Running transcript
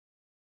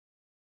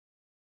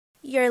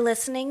You're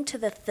listening to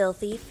the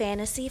Filthy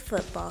Fantasy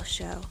Football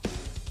Show.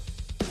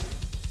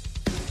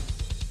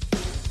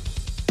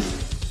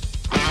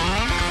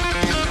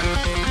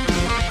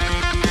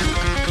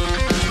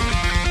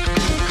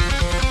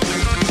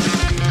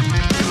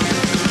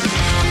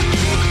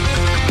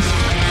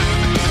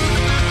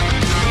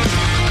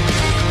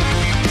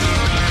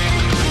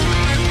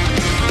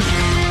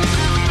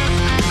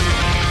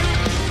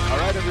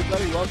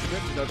 Welcome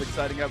to another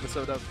exciting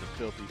episode of the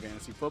Filthy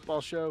Fantasy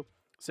Football Show.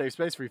 Safe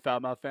space for you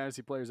foul-mouthed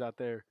fantasy players out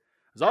there.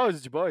 As always,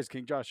 it's your boys,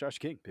 King Josh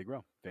King, Big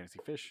Rome, Fantasy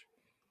Fish.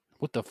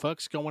 What the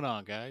fuck's going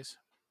on, guys?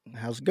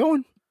 How's it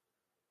going?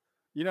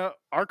 You know,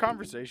 our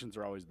conversations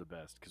are always the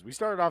best because we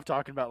started off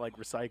talking about like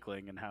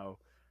recycling and how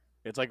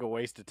it's like a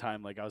waste of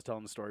time. Like I was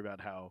telling the story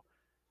about how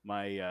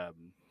my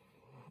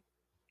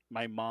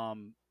my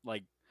mom,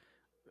 like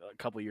a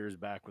couple years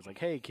back, was like,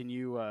 "Hey, can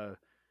you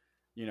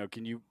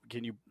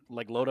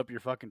like load up your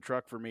fucking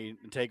truck for me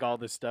and take all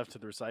this stuff to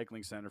the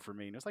recycling center for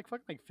me?" And it's like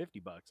fucking like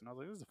 $50. And I was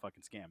like, this is a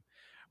fucking scam.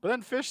 But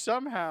then Fish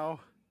somehow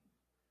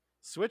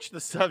switched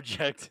the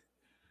subject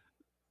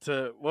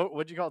to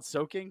what'd you call it?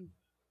 Soaking?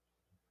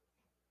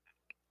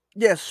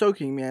 Yeah,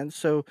 soaking, man.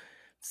 So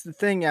it's the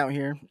thing out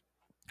here.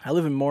 I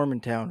live in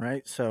Mormontown,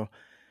 right? So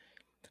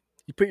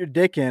you put your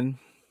dick in,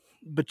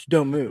 but you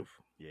don't move.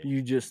 Yeah.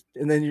 You just,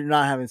 and then you're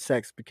not having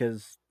sex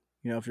because,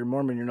 if you're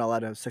Mormon, you're not allowed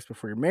to have sex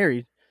before you're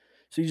married.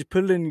 So you just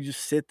put it in and you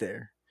just sit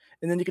there.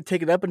 And then you can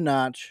take it up a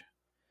notch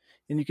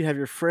and you can have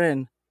your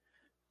friend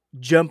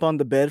jump on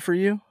the bed for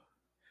you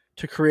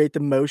to create the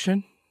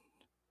motion.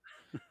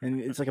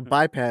 And it's like a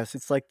bypass.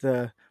 It's like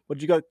the,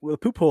 what you got, the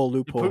poop hole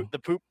loophole. The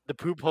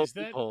poop hole Is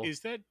that, loophole.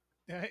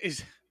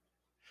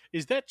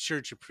 Is that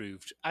church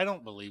approved? I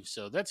don't believe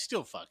so. That's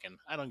still fucking.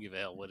 I don't give a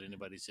hell what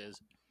anybody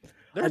says.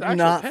 I do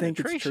not think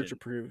it's church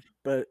approved,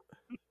 but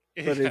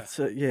it's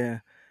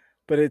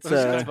But it's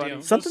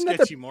something that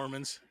sketchy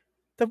Mormons.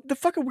 The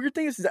fucking weird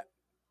thing is that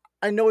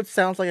I know it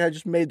sounds like I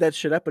just made that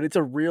shit up, but it's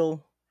a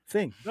real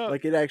thing. No,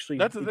 like it actually.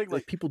 That's the thing.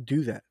 Like people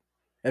do that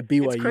at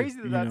BYU. It's crazy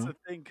that's the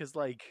thing because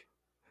like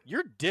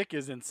your dick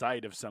is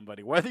inside of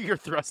somebody, whether you're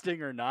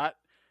thrusting or not.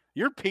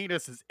 Your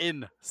penis is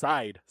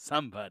inside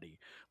somebody.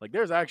 Like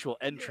there's actual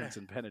entrance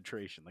and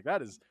penetration. Like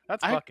that's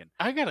fucking.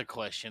 I got a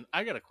question.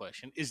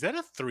 Is that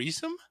a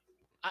threesome?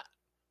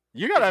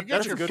 You gotta.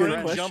 That's your good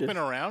friend friend jumping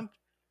around.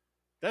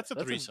 That's a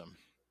threesome.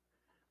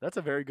 That's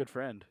a very good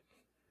friend.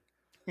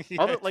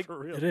 Yeah, although, like, for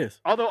real. It is.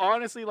 Although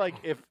honestly, like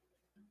if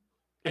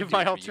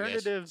my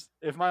alternatives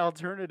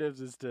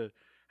is to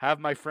have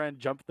my friend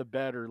jump the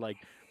bed or like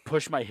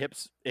push my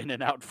hips in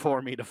and out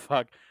for me to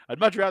fuck, I'd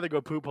much rather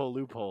go poop hole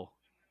loophole.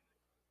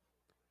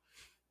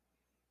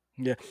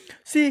 Yeah.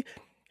 See,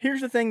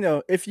 here's the thing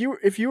though. If you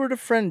were to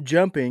friend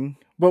jumping,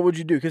 what would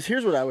you do? Because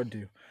here's what I would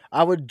do.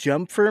 I would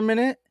jump for a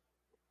minute,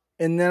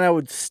 and then I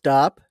would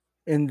stop,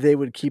 and they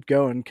would keep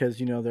going because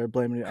they're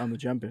blaming it on the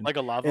jumping, Like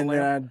a lava and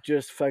lamp. then I'd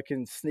just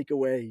fucking sneak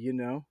away,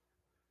 and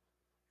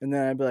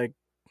then I'd be like,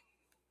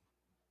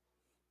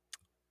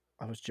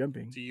 I was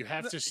jumping. Do you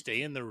have to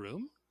stay in the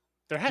room?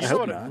 There has to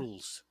be be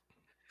rules.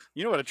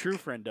 You know what a true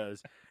friend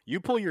does? You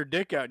pull your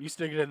dick out and you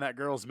stick it in that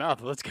girl's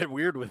mouth. Let's get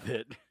weird with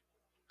it.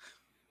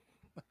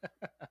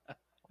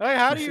 Like,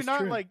 how do you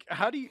not like?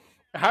 How do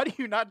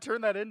you not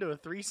turn that into a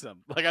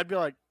threesome? Like, I'd be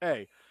like,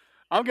 hey,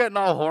 I'm getting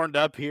all horned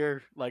up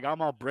here. Like,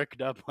 I'm all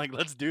bricked up. Like,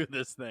 let's do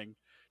this thing.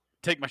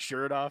 Take my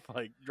shirt off.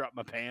 Like, drop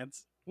my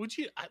pants. Would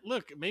you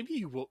look? Maybe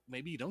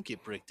you don't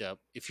get bricked up.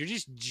 If you're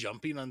just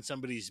jumping on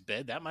somebody's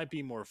bed, that might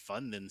be more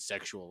fun than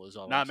sexual. Is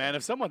all. Nah, I'm man. saying.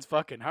 If someone's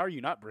fucking, how are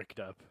you not bricked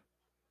up?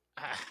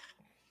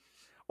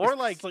 Or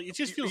like, it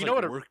just feels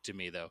like work to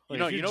me though.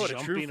 Like you know what a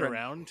true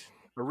friend,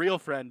 a real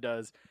friend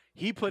does.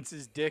 He puts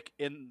his dick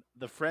in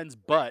the friend's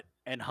butt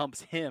and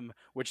humps him,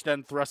 which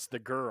then thrusts the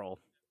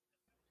girl.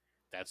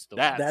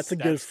 That's a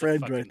good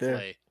friend right there.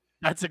 Play.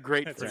 That's a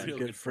great That's friend. a real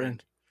good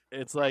friend.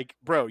 It's like,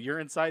 bro, you're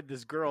inside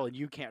this girl and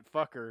you can't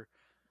fuck her,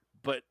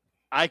 but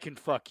I can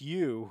fuck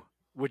you,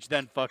 which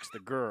then fucks the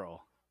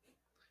girl.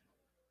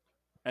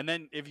 And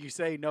then if you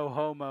say no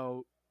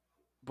homo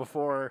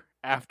before,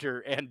 after,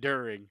 and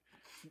during,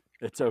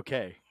 it's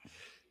okay.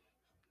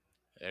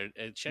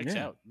 It checks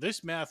out.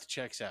 This math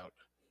checks out.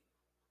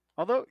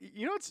 Although,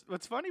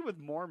 what's funny with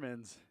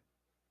Mormons,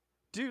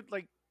 dude,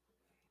 like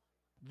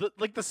the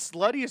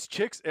sluttiest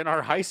chicks in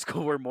our high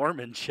school were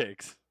Mormon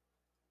chicks.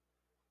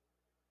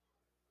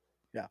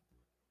 Yeah.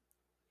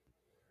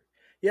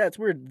 Yeah, it's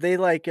weird. They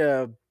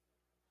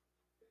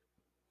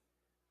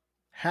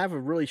have a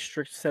really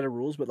strict set of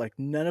rules, but like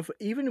none of,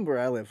 even where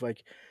I live,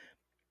 like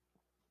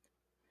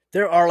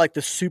there are like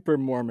the super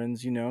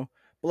Mormons, but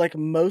like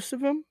most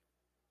of them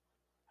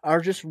are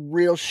just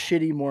real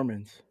shitty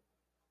Mormons.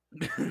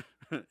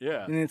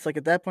 Yeah. And it's like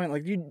at that point,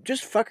 like you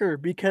just fuck her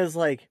because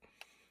like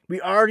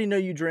we already know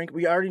you drink,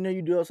 we already know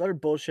you do all this other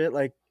bullshit.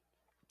 Like,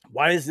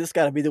 why does this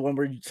got to be the one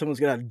where someone's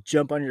gonna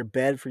jump on your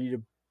bed for you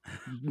to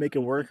make a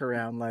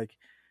workaround? Like,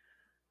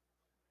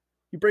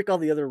 you break all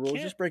the other rules,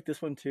 just break this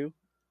one too.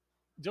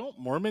 Don't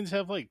Mormons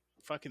have like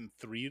fucking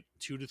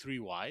 2 to 3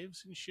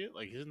 wives and shit?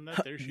 Like, isn't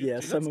that their shit? Yeah,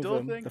 too? some of still a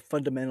them, thing?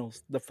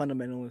 the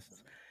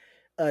fundamentalists.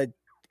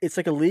 It's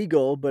like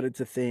illegal, but it's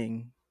a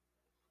thing.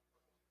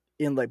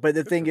 In like, but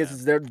the Good thing for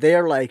is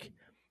they're like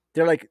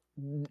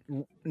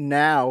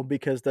now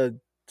because the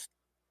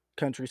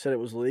country said it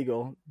was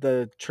legal.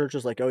 The church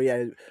is like, oh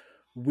yeah,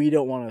 we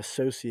don't want to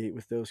associate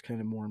with those kind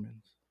of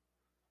Mormons.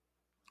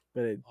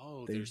 But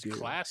Oh, they there's do.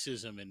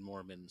 classism in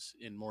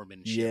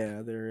Mormonship.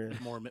 Yeah, there is.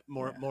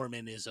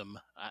 Mormonism.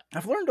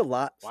 I've learned a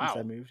lot since I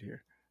Wow. moved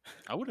here.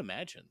 I would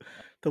imagine.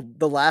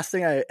 The last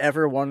thing I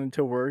ever wanted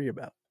to worry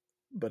about,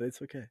 but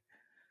it's okay.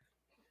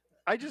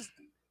 I just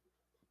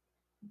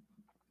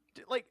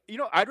like,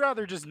 I'd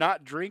rather just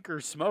not drink or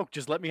smoke.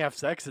 Just let me have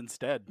sex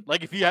instead.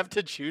 Like, if you have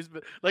to choose,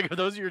 but like if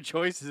those are your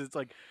choices, it's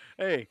like,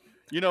 hey,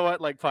 you know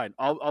what? Like, fine,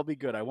 I'll be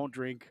good. I won't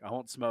drink. I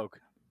won't smoke.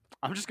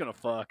 I'm just gonna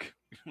fuck.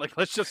 Like,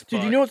 let's just. Dude,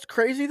 fuck. you know what's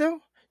crazy though?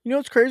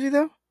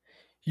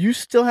 You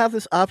still have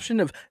this option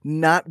of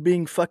not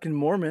being fucking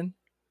Mormon,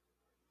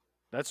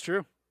 That's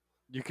true.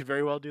 You could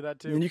very well do that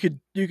too. and you could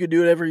do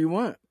whatever you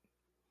want.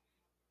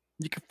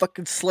 You could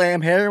fucking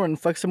slam heroin and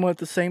fuck someone at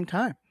the same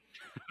time.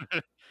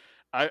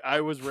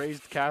 I was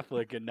raised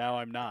Catholic and now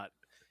I'm not.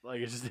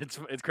 Like,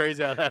 it's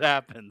crazy how that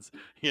happens.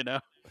 Yeah,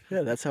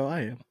 that's how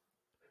I am.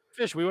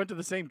 Fish, we went to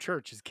the same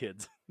church as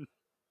kids. Yeah,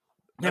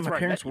 That's my where I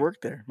parents met you.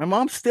 worked there. My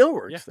mom still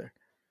works there.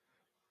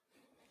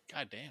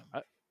 God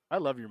damn. I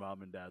love your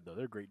mom and dad though.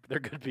 They're great. They're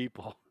good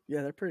people.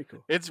 Yeah, they're pretty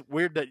cool. It's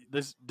weird that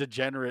this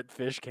degenerate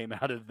Fish came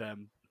out of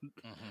them.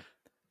 Mhm.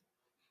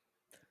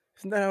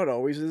 Isn't that how it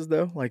always is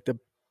though? Like the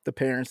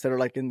parents that are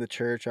like in the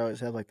church always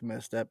have like the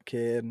messed up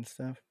kid and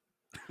stuff.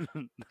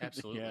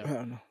 Absolutely. I Yeah.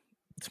 don't know.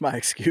 It's my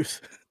excuse.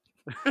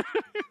 They're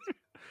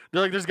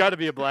like, there's got to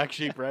be a black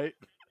sheep, right?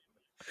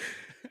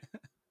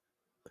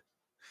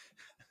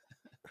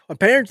 My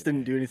parents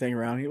didn't do anything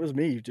wrong. It was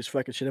me who just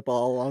fucking shit up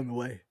all along the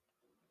way.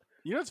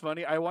 You know what's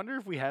funny? I wonder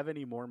if we have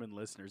any Mormon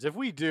listeners. If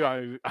we do,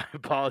 I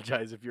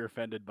apologize if you're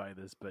offended by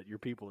this, but your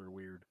people are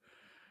weird.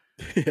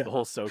 Yeah. The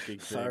whole soaking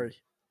thing. Sorry.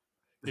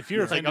 If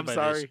you're It's like, offended I'm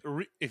by sorry.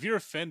 this, if you're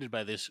offended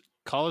by this,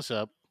 call us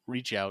up,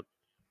 reach out.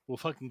 We'll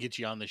fucking get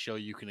you on the show.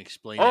 You can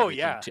explain Oh everything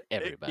yeah, to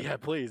everybody. yeah,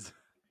 please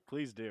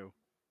do.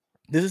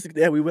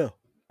 We will.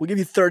 We'll give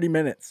you 30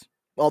 minutes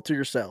all to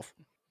yourself.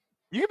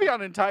 You can be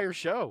on an entire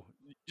show.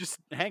 Just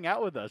hang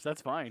out with us.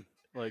 That's fine.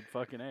 Like,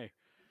 fucking A.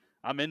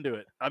 I'm into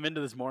it. I'm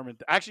into this Mormon.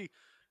 Actually,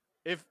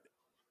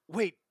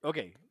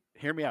 okay,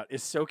 hear me out.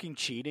 Is soaking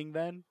cheating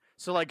then?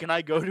 So, like, can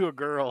I go to a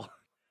girl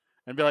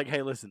and be like,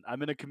 hey, listen,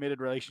 I'm in a committed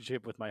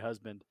relationship with my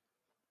husband,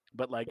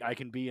 but, like, I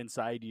can be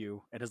inside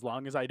you, and as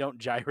long as I don't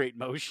gyrate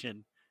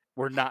motion,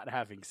 we're not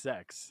having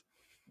sex.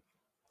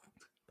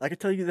 I can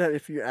tell you that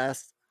if you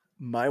ask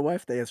my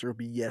wife, the answer would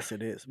be yes,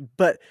 it is.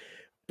 But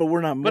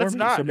we're not Mormon, But it's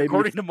not. so maybe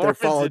According to they Mormons,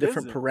 follow it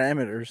different isn't.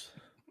 parameters.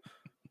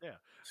 Yeah.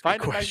 It's a good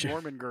Find a nice question.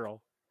 Mormon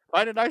girl.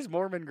 Find a nice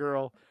Mormon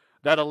girl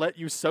that'll let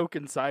you soak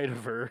inside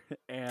of her.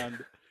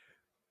 And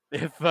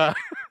if that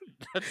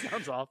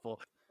sounds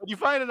awful, but you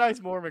find a nice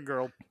Mormon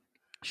girl,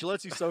 she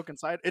lets you soak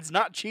inside. It's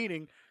not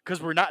cheating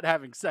because we're not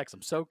having sex.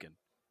 I'm soaking.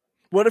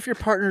 What if your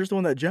partner is the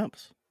one that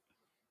jumps?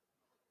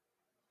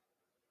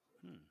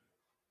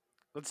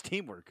 That's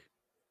teamwork.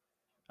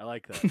 I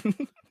like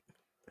that.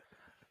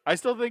 I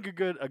still think a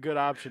good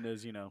option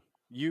is,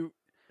 you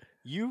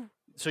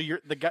so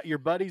your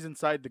buddy's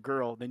inside the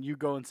girl, then you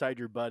go inside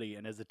your buddy,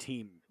 and as a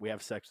team we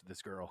have sex with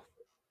this girl.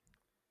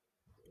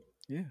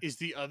 Yeah. Is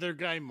the other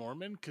guy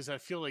Mormon? Because I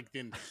feel like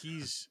then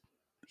he's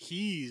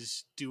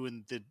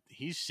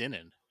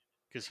sinning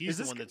because he's Is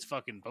the this one g- that's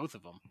fucking both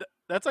of them.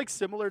 That's like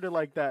similar to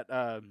like that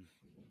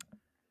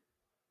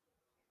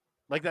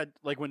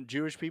like when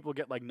Jewish people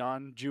get like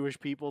non-Jewish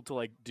people to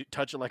like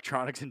touch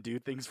electronics and do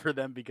things for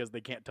them because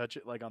they can't touch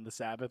it like on the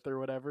Sabbath or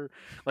whatever,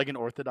 like in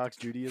Orthodox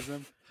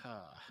Judaism.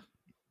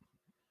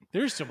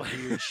 There's some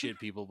weird shit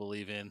people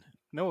believe in.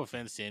 No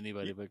offense to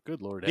anybody, but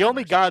good lord. The have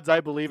only mercy. gods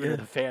I believe in Yeah. are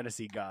the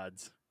fantasy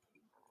gods.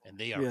 And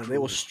they are Yeah, they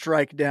will cruel.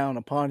 strike down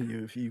upon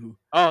you if you.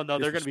 Oh no,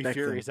 they're gonna be Disrespect them.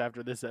 furious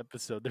after this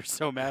episode. They're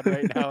so mad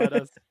right now at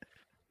us.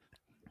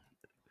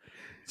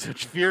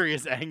 Such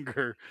furious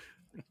anger.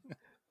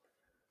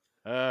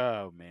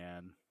 Oh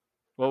man.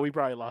 Well, we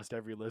probably lost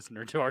every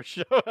listener to our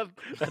show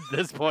at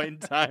this point in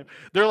time.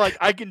 They're like,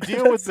 I can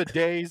deal with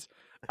bidets,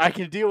 I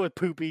can deal with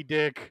poopy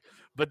dick,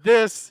 but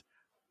the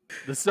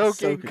soaking,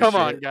 Soaking come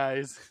on, shit.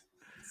 guys.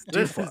 It's too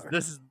This far.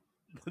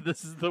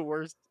 is the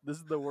worst. This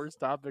is the worst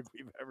topic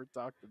we've ever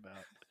talked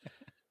about.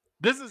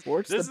 This is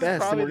Or it's this the is best,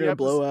 and probably we're the gonna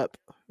blow episode- up.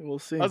 And we'll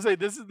see. I'll say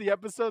this is the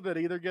episode that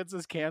either gets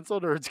us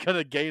canceled or it's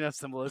gonna gain us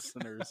some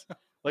listeners.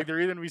 Like they're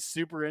either gonna be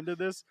super into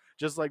this,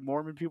 just like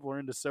Mormon people are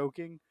into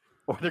soaking,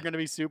 or they're gonna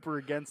be super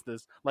against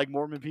this, like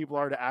Mormon people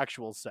are to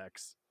actual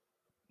sex.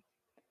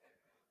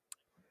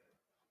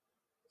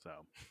 So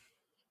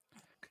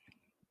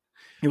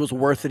It was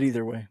worth it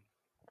either way.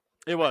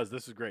 it was.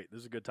 This is great. This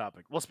is a good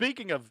topic. Well,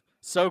 speaking of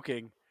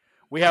soaking,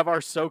 we have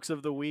our soaks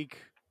of the week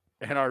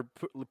and our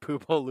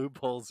poopo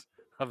loopholes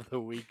of the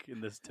week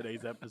in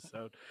today's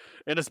episode,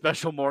 in a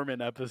special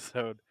Mormon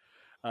episode.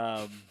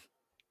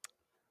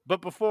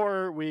 But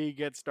before we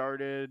get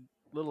started,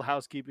 little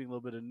housekeeping, a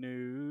little bit of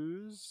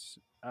news.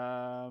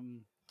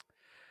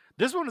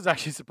 This one is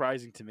actually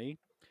surprising to me.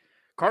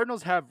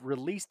 Cardinals have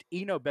released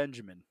Eno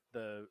Benjamin,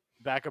 the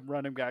backup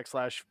running back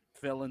slash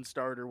fill-in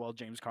starter while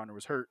James Conner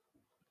was hurt.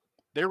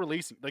 They're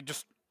releasing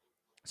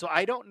so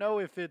I don't know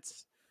if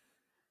it's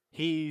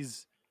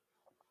he's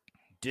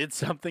did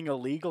something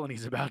illegal and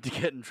he's about to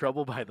get in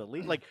trouble by the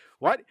league. Like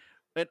what?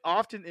 An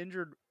often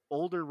injured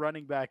older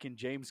running back in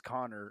James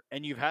Conner,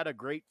 and you've had a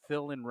great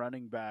fill-in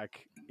running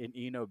back in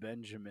Eno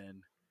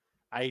Benjamin.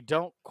 I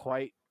don't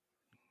quite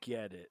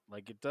get it.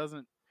 Like it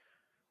doesn't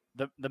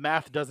the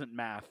math doesn't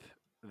math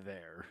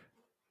there.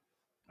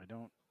 I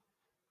don't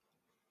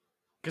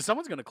because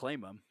someone's going to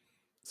claim him.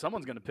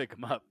 Someone's going to pick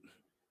him up.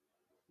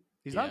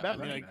 He's not a bad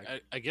running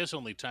back. I guess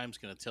only time's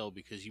going to tell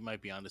because you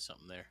might be onto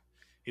something there.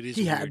 It is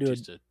He weird had to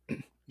just to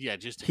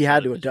just he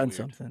had cut to him have is done weird.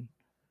 something.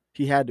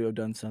 He had to have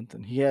done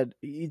something.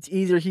 It's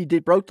either he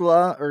did broke the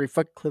law or he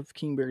fucked Cliff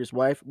Kingsbury's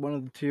wife. One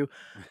of the two.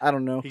 I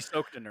don't know. He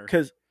soaked in her.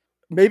 Because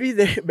maybe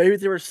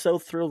they were so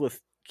thrilled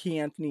with Key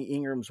Anthony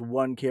Ingram's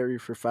one carry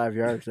for 5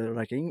 yards that they're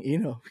like, get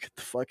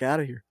the fuck out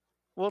of here.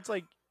 Well, it's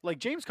like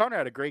James Conner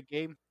had a great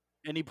game,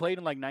 and he played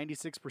in like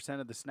 96%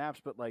 of the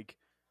snaps. But like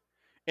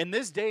in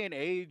this day and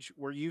age,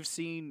 where you've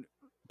seen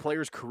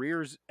players'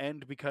 careers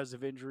end because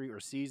of injury or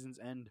seasons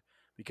end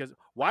because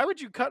why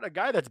would you cut a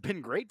guy that's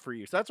been great for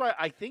you? So that's why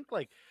I think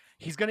like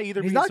he's going to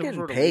either He's be not some getting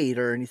sort of paid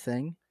or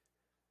anything.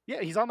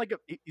 Yeah, he's on like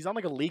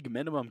a league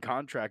minimum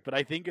contract, but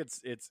I think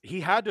it's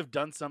he had to have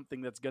done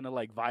something that's going to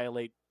like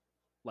violate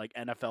like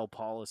NFL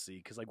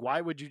policy because like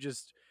why would you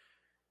just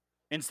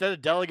instead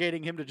of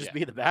delegating him to just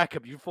be the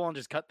backup, you full on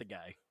just cut the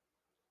guy.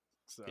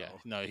 So Yeah,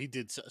 no, he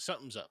did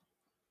something's up.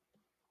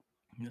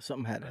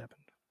 Something had happened.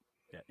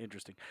 Yeah,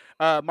 interesting.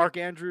 Mark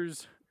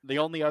Andrews, the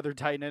only other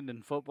tight end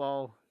in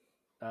football,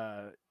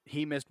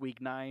 he missed week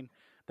 9,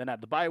 then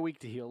had the bye week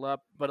to heal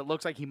up, but it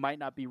looks like he might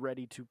not be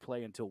ready to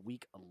play until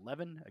week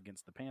 11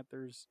 against the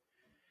Panthers.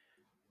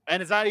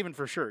 And it's not even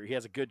for sure. He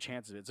has a good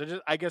chance of it.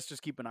 So I guess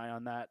just keep an eye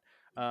on that.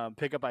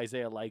 Pick up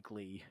Isaiah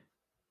Likely.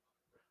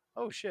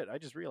 Oh, shit. I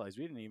just realized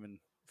we didn't even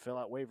fill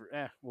out waiver.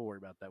 We'll worry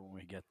about that when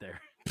we get there.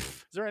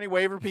 Is there any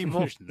waiver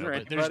people?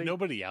 There's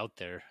nobody out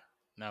there.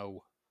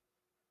 No.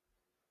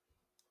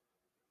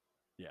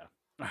 Yeah.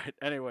 All right.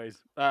 Anyways,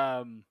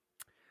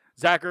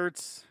 Zach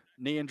Ertz,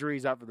 knee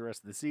injuries out for the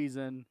rest of the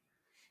season.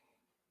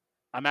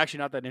 I'm actually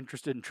not that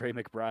interested in Trey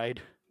McBride.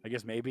 I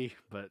guess maybe,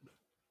 but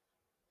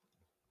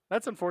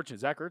that's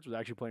unfortunate. Zach Ertz was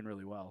actually playing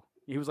really well.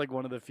 He was like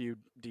one of the few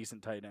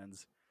decent tight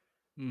ends.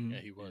 Yeah,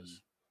 he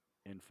was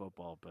in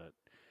football, but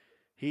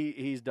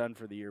he's done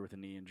for the year with a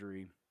knee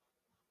injury.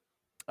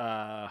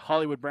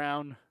 Hollywood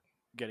Brown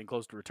getting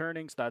close to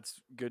returning, so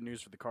that's good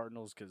news for the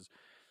Cardinals because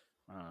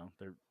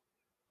they're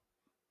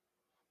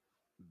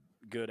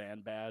good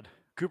and bad.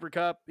 Cooper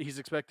Kupp, he's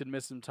expected to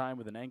miss some time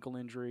with an ankle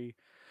injury.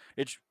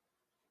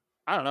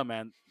 I don't know,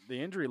 man.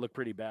 The injury looked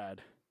pretty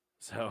bad.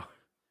 So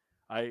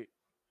the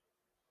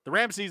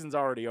Rams season's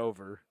already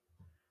over.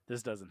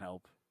 This doesn't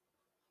help.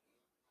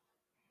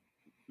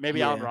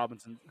 Maybe Allen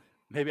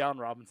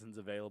Robinson's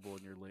available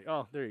in your league.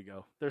 Oh, there you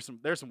go. There's some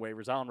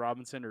waivers. Allen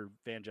Robinson or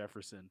Van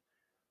Jefferson.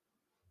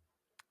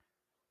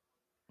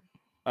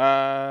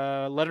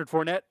 Leonard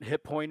Fournette,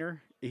 hip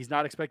pointer. He's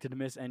not expected to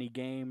miss any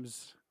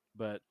games,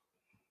 but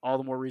all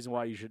the more reason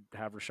why you should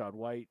have Rachaad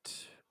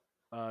White.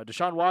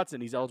 Deshaun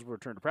Watson, he's eligible to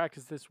return to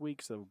practice this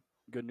week, so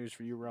good news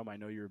for you, Rome. I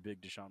know you're a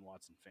big Deshaun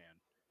Watson fan.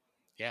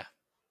 Yeah.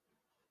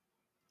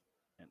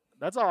 And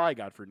that's all I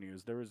got for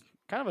news. There was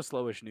kind of a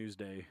slowish news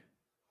day.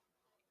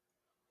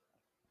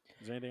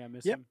 Is there anything I'm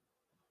missing?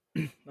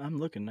 Yep. I'm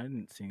looking. I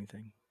didn't see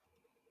anything.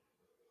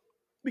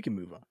 We can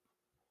move on.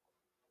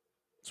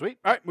 Sweet.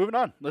 All right, moving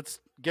on. Let's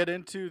get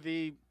into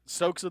the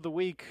soaks of the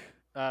week,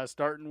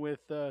 starting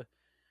with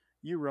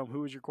you, Rome.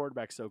 Who was your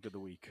quarterback soak of the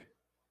week?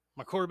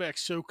 My quarterback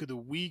soak of the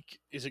week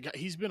is a guy.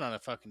 He's been on a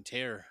fucking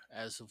tear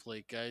as of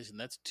late, guys, and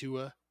that's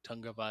Tua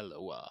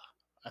Tagovailoa.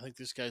 I think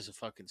this guy's a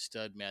fucking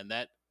stud, man.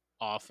 That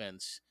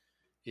offense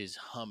is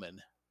humming.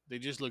 They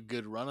just look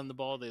good running the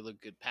ball. They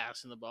look good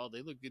passing the ball.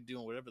 They look good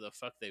doing whatever the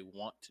fuck they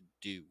want to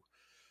do.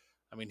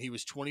 I mean, he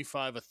was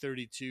 25 of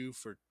 32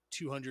 for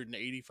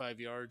 285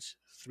 yards,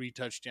 3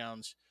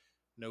 touchdowns,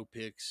 no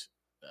picks.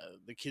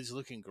 The kid's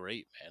looking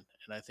great, man.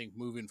 And I think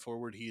moving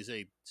forward, he is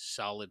a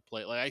solid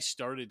player. Like, I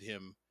started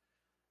him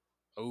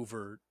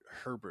over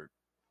Herbert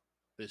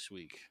this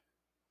week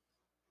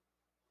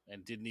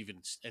and didn't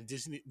even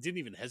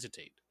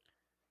hesitate.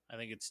 I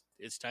think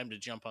it's time to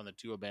jump on the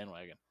Tua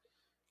bandwagon.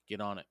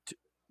 Get on it.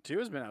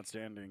 Tua's been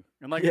outstanding.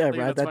 And like,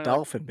 ride that funny,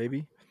 dolphin,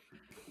 baby.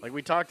 Like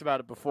we talked about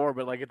it before,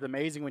 but like it's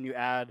amazing when you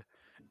add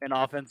an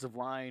offensive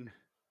line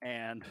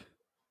and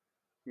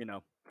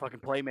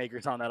fucking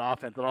playmakers on that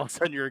offense, and all of a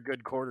sudden you're a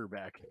good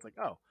quarterback. It's like,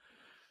 oh,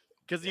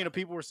 because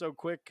people were so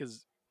quick.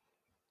 Because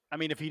I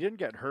mean, if he didn't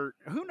get hurt,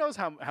 who knows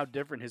how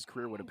different his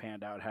career would have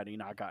panned out had he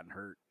not gotten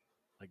hurt.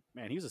 Like,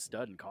 man, he was a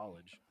stud in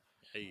college.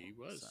 Hey, he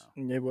was. So.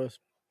 It was.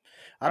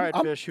 All right,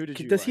 I'm- Fish, who did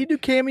you Does he like? do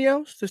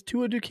cameos? Does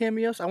Tua do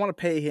cameos? I want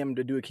to pay him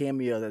to do a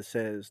cameo that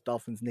says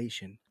Dolphins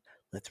Nation.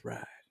 Let's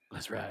ride.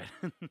 Let's ride.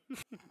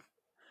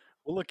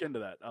 We'll look into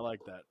that. I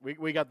like that.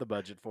 We got the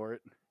budget for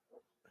it.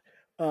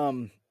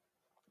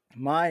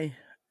 My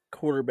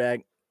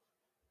quarterback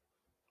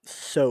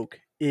soak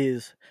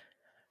is,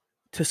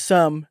 to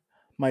some,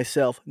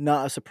 myself,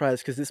 not a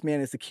surprise because this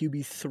man is the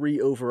QB3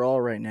 overall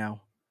right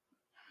now.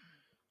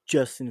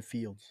 Justin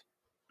Fields.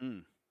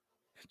 Mm.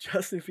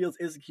 Justin Fields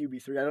is a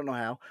QB3. I don't know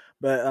how,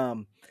 but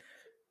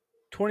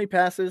 20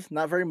 passes,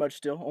 not very much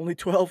still. Only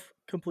 12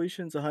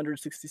 completions,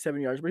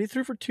 167 yards. But he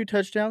threw for 2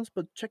 touchdowns.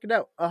 But check it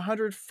out,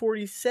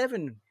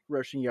 147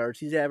 rushing yards.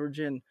 He's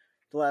averaging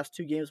the last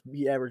 2 games.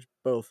 He averaged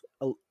both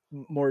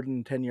more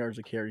than 10 yards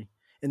a carry,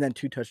 and then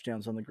 2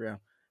 touchdowns on the ground.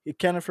 He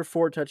counted for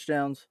 4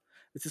 touchdowns.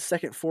 It's his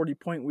second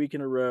 40-point week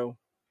in a row.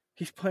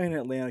 He's playing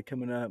Atlanta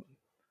coming up.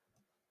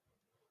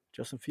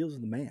 Justin Fields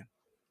is the man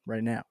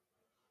right now.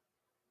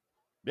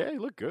 Yeah, he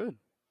looked good.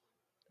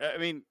 I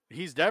mean,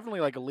 he's definitely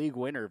like a league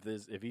winner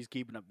if he's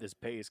keeping up this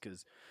pace.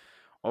 Because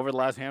over the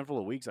last handful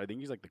of weeks, I think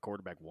he's like the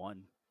quarterback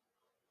 1,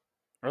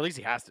 or at least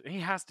he has to. He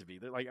has to be.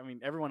 Like, I mean,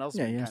 everyone else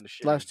is kind of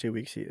shitty. Last 2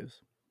 weeks he is.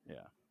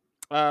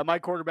 Yeah. My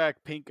quarterback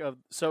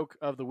soak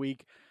of the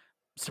week,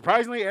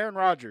 surprisingly, Aaron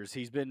Rodgers.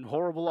 He's been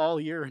horrible all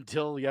year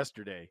until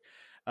yesterday.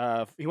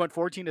 He went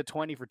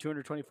 14-20 for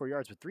 224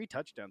 yards with 3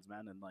 touchdowns,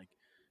 man, and like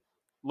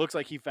looks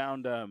like he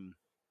found a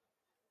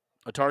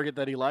target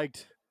that he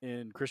liked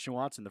in Christian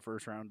Watson, the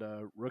first round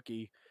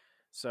rookie.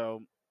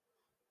 So,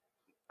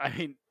 I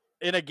mean,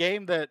 in a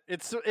game that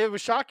it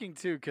was shocking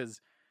too, because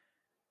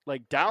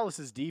like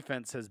Dallas's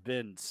defense has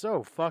been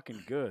so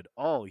fucking good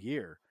all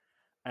year,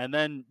 and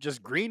then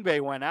just Green Bay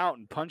went out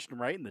and punched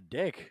him right in the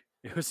dick.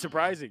 It was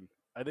surprising.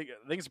 I think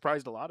it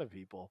surprised a lot of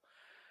people.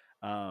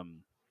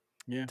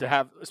 Yeah. To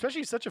have,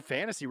 especially such a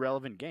fantasy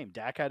relevant game.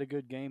 Dak had a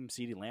good game.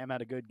 CeeDee Lamb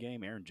had a good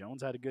game. Aaron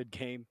Jones had a good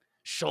game.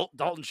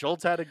 Dalton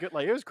Schultz had a good.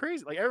 Like, it was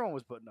crazy. Like, everyone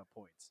was putting up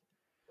points.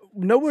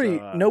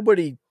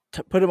 Nobody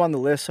put him on the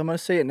list. So I'm going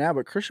to say it now.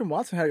 But Christian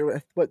Watson had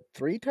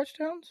 3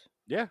 touchdowns?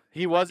 Yeah,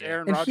 he was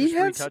Aaron And Rodgers' he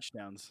had 3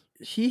 touchdowns.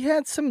 He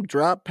had some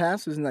drop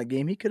passes in that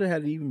game. He could have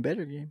had an even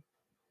better game.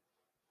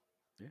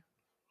 Yeah,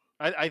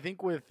 I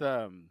think with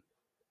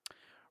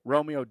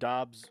Romeo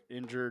Doubs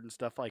injured and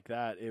stuff like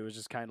that, it was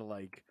just kind of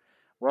like,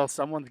 well,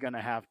 someone's going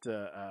to have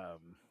to,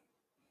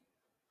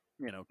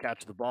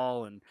 catch the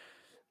ball. And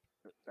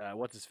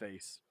what's his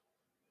face?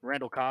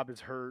 Randall Cobb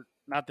is hurt.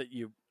 Not that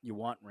you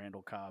want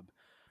Randall Cobb,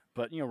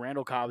 but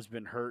Randall Cobb's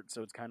been hurt,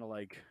 so it's kind of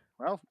like,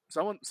 well,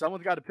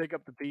 someone's got to pick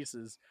up the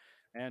pieces.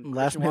 And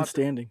Last man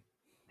standing.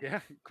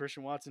 Yeah,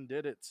 Christian Watson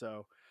did it.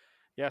 So,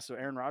 yeah, so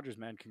Aaron Rodgers,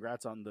 man,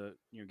 congrats on the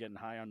getting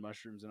high on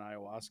mushrooms and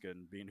ayahuasca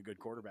and being a good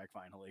quarterback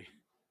finally.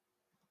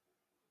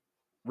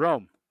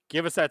 Rome,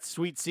 give us that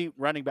sweet seat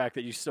running back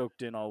that you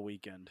soaked in all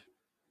weekend.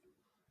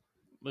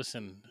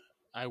 Listen,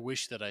 I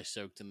wish that I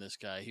soaked in this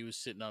guy. He was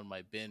sitting on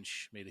my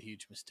bench, made a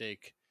huge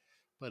mistake.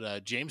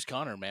 But James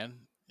Conner, man,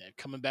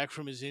 coming back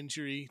from his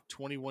injury,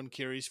 21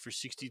 carries for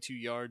 62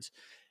 yards.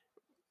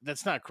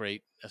 That's not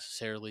great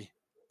necessarily,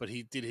 but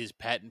he did his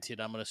patented,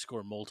 I'm going to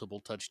score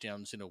multiple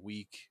touchdowns in a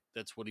week.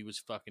 That's what he was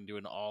fucking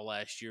doing all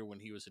last year when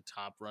he was a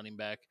top running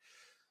back.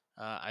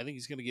 I think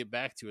he's going to get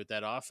back to it.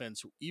 That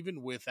offense,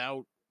 even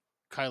without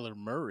Kyler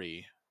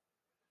Murray,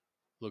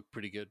 looked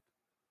pretty good.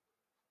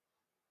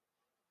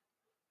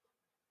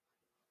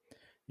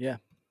 Yeah,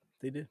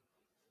 they did.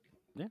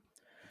 Yeah.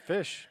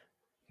 Fish.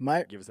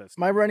 Give us that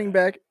my running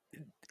back,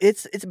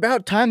 it's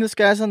about time this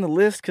guy's on the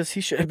list because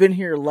he should have been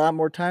here a lot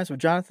more times. With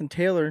Jonathan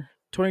Taylor,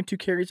 22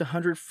 carries,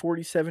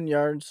 147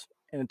 yards,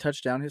 and a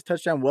touchdown. His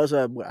touchdown was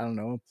a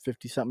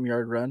 50-something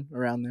yard run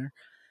around there.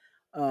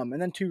 And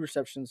then 2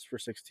 receptions for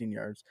 16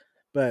 yards.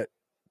 But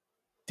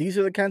these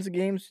are the kinds of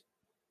games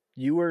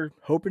you were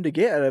hoping to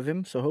get out of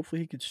him, so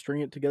hopefully he could string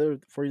it together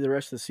for you the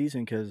rest of the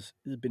season because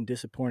it's been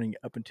disappointing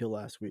up until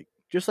last week,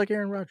 just like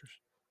Aaron Rodgers.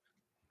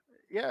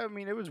 Yeah, I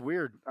mean, it was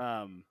weird.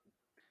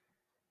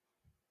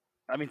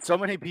 So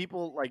many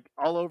people, like,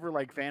 all over,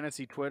 like,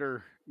 fantasy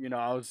Twitter,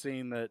 I was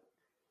seeing that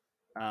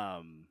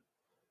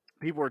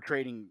people were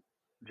trading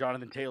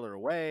Jonathan Taylor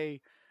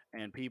away,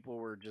 and people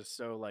were just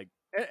so, like,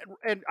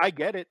 and I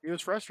get it. It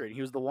was frustrating.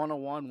 He was the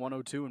 101,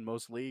 102 in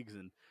most leagues,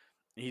 and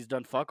he's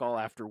done fuck all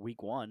after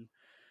week 1.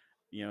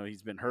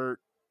 He's been hurt.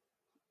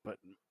 But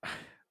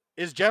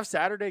is Jeff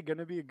Saturday going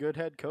to be a good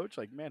head coach?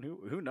 Like, man,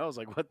 who knows?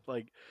 Like,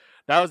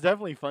 that was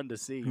definitely fun to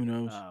see. Who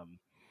knows?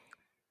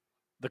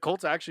 The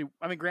Colts actually,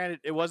 granted,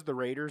 it was the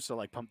Raiders, so,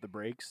 like, pump the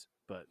brakes.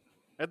 But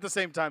at the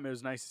same time, it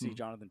was nice to see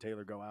Jonathan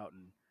Taylor go out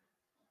and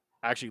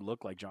actually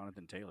look like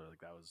Jonathan Taylor. Like,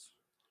 that was...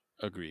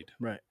 Agreed.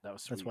 Right. That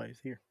was sweet. That's why he's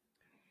here.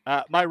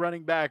 My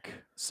running back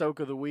soak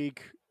of the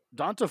week,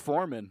 Donta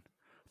Foreman.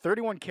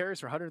 31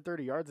 carries for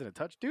 130 yards and a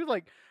touch. Dude,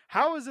 like,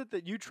 how is it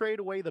that you trade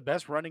away the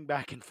best running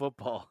back in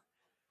football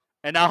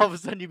and now all of a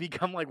sudden you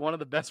become, like, one of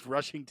the best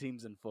rushing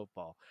teams in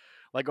football?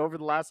 Like, over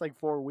the last, like,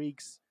 4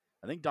 weeks,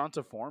 I think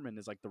Donta Foreman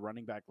is, like, the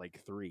running back,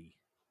 like, 3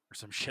 or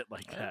some shit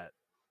like that.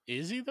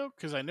 Is he, though?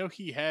 Because I know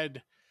he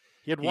had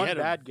He had one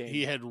bad game.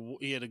 He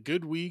had a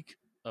good week,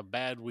 a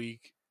bad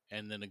week,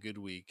 and then a good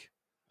week.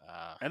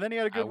 And then he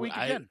had a good week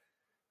again.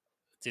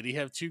 Did he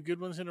have 2 good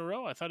ones in a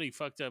row? I thought he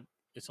fucked up.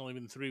 It's only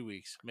been 3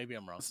 weeks. Maybe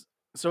I'm wrong.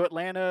 So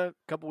Atlanta a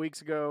couple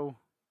weeks ago.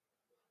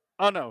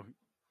 Oh no.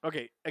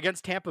 Okay,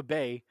 against Tampa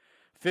Bay,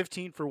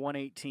 15 for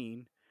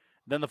 118.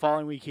 Then the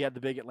following week he had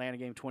the big Atlanta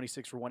game,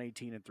 26 for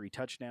 118 and 3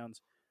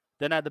 touchdowns.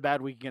 Then had the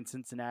bad week against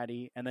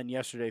Cincinnati, and then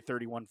yesterday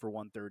 31 for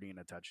 130 and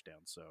a touchdown.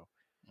 So,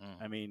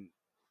 I mean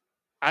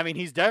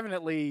he's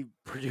definitely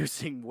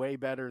producing way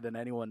better than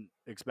anyone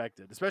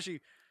expected,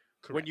 especially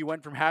when you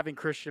went from having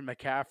Christian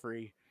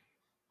McCaffrey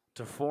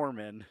to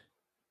Foreman.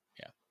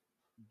 Yeah.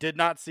 Did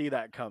not see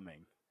that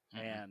coming.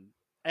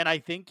 And I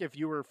think if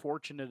you were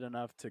fortunate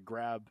enough to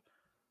grab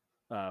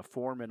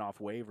Foreman off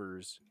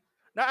waivers.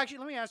 Now, actually,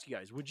 let me ask you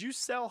guys: would you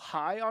sell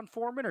high on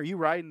Foreman, or are you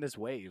riding this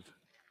wave?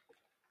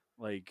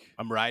 Like,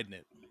 I'm riding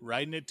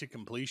it to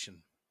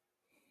completion.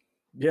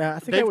 Yeah, I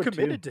think they've I would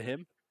committed too. to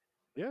him.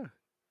 Yeah,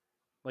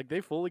 like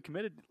they fully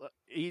committed.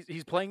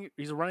 He's playing.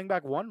 He's a running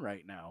back 1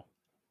 right now,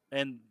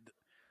 and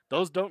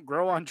those don't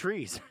grow on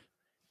trees.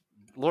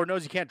 Lord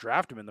knows you can't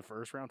draft him in the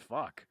first round.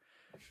 Fuck,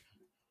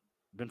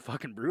 been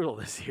fucking brutal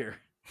this year.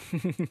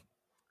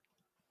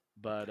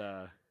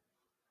 But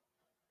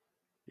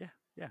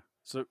yeah.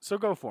 So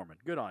go Foreman.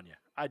 Good on you.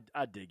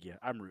 I dig you.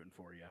 I'm rooting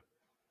for you.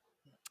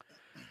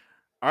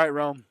 All right,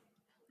 Rome,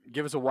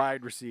 give us a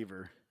wide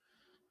receiver.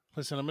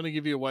 Listen, I'm going to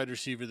give you a wide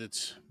receiver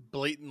that's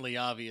blatantly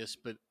obvious,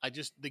 but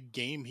the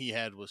game he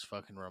had was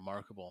fucking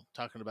remarkable.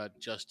 Talking about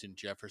Justin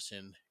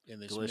Jefferson in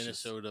this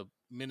Delicious.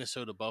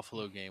 Minnesota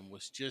Buffalo game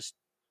was just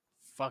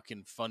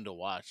fucking fun to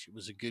watch. It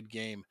was a good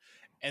game.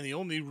 And the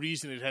only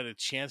reason it had a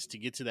chance to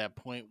get to that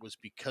point was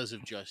because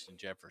of Justin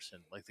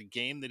Jefferson. Like the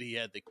game that he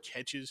had, the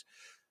catches,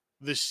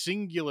 the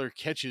singular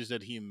catches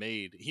that he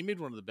made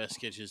one of the best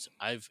catches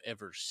I've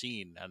ever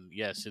seen. And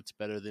yes, it's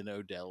better than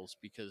Odell's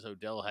because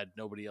Odell had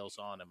nobody else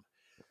on him.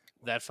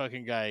 That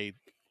fucking guy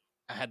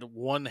had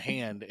one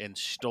hand and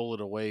stole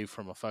it away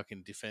from a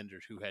fucking defender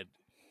who had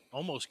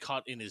almost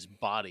caught in his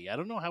body. I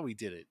don't know how he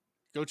did it.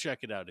 Go check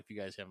it out if you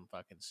guys haven't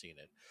fucking seen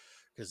it,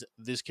 because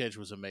this catch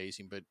was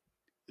amazing. But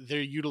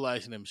they're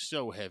utilizing him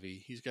so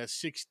heavy. He's got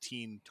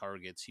 16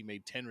 targets. He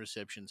made 10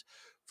 receptions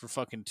for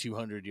fucking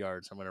 200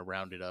 yards. I'm going to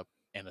round it up,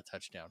 and a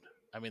touchdown.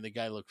 I mean, the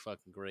guy looked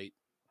fucking great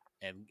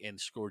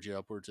and scored you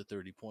upwards of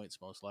 30 points,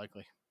 most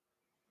likely.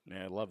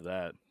 Yeah, I love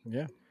that.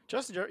 Yeah.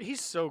 Justin Jefferson,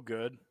 he's so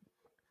good.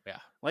 Yeah.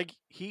 Like,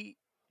 he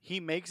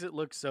makes it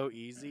look so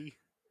easy.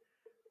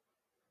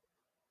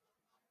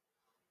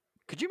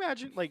 Could you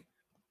imagine, like,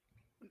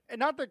 and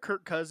not that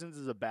Kirk Cousins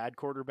is a bad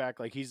quarterback.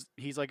 Like, he's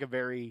like a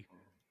very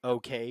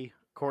okay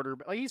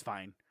quarterback. Like, he's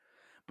fine.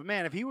 But,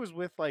 man, if he was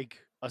with,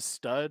 like, a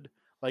stud,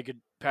 like a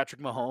Patrick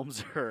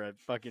Mahomes or a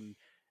fucking,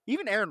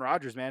 even Aaron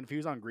Rodgers, man, if he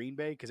was on Green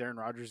Bay, because Aaron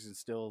Rodgers is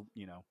still,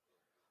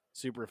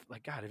 super,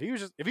 like, God, if he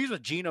was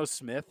with Geno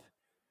Smith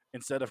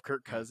instead of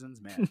Kirk Cousins,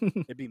 man,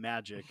 it'd be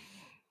magic.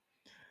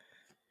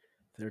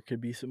 There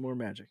could be some more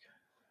magic.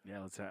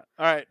 Yeah, let's have.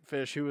 All right,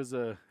 Fish. Who was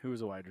a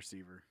wide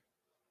receiver?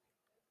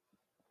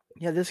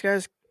 Yeah, this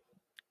guy's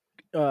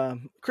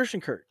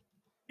Christian Kirk.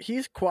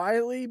 He's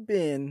quietly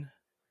been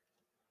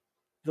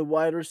the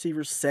wide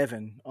receiver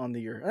 7 on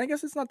the year, and I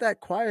guess it's not that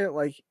quiet.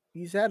 Like,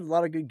 he's had a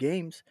lot of good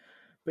games,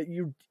 but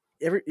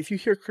if you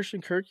hear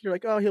Christian Kirk, you're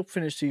like, oh, he'll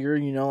finish the year,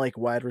 like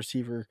wide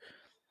receiver,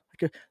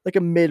 like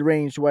a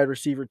mid-range wide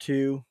receiver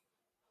 2,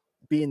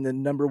 being the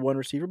number 1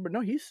 receiver. But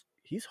no, he's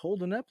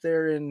holding up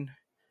there in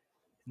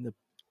the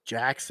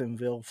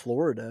Jacksonville,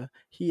 Florida.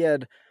 He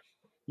had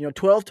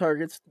 12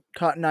 targets,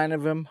 caught 9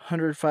 of them,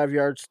 105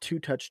 yards, 2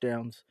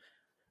 touchdowns.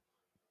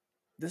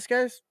 This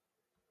guy's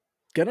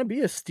gonna be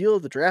a steal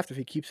of the draft if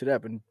he keeps it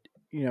up. And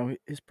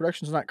his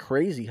production's not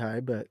crazy high,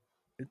 but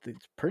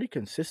it's pretty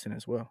consistent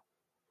as well.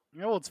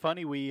 It's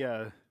funny. We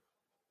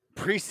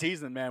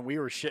preseason, man, we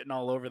were shitting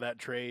all over that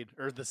trade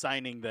or the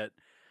signing that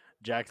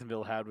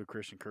Jacksonville had with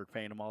Christian Kirk,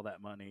 paying him all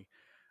that money.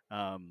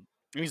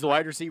 He's the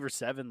wide receiver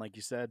 7, like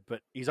you said,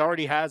 but he's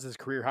already has his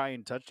career high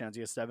in touchdowns.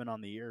 He has 7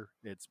 on the year.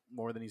 It's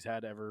more than he's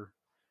had ever.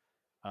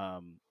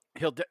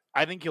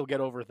 I think he'll get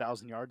over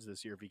 1,000 yards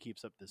this year if he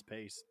keeps up this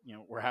pace.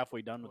 We're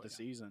halfway done with the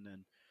season,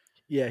 and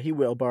yeah, he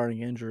will,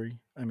 barring injury.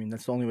 I mean,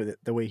 that's the only way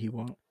the way he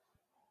won't.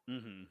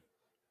 Mm-hmm.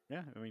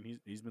 Yeah, I mean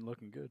he's been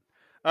looking good.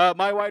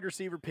 My wide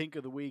receiver pink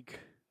of the week.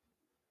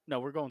 No,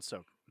 we're going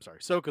soak. I'm sorry,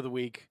 soak of the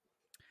week.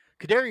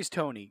 Kadarius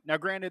Toney. Now,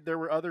 granted, there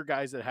were other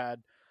guys that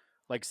had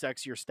like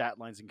sexier stat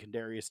lines than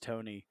Kadarius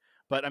Toney.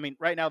 But, I mean,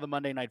 right now the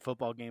Monday Night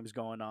Football game is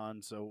going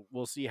on, so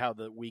we'll see how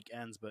the week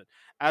ends. But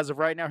as of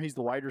right now, he's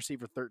the wide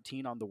receiver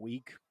 13 on the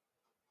week.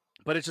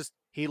 But it's just,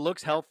 he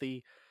looks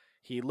healthy.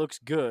 He looks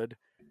good.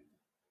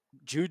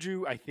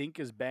 Juju, I think,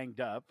 is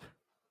banged up.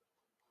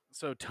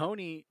 So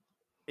Toney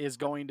is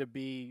going to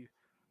be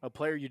a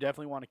player you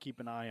definitely want to keep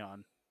an eye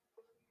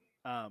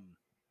on.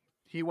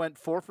 He went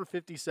 4 for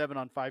 57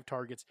 on 5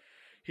 targets.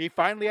 He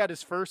finally had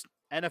his first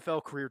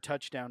NFL career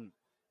touchdown,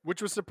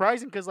 which was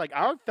surprising because, like,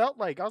 I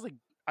was like,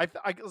 I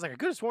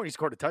could have sworn he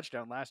scored a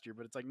touchdown last year,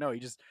 but it's like, no,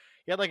 he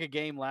had like a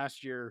game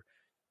last year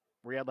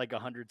where he had like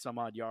 100 some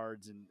odd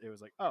yards, and it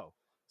was like, oh,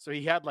 so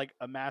he had like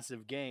a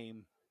massive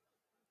game.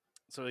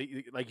 So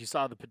like you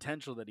saw the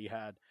potential that he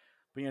had,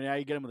 but now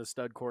you get him with a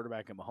stud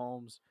quarterback in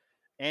Mahomes.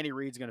 Andy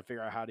Reid's going to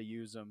figure out how to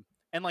use him,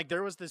 and like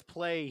there was this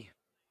play,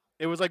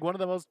 it was like one of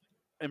the most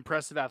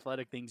impressive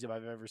athletic things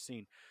I've ever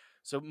seen.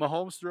 So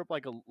Mahomes threw up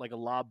like a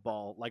lob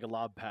ball, like a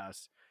lob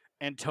pass,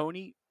 and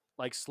Tony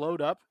like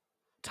slowed up,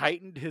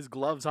 tightened his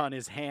gloves on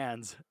his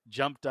hands,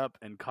 jumped up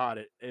and caught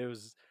it. It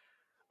was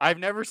I've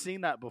never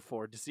seen that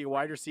before. To see a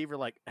wide receiver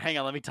like, hang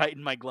on, let me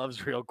tighten my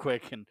gloves real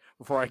quick and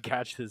before I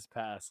catch this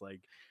pass.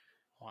 Like,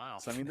 Wow.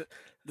 so I mean,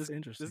 That's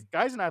interesting. this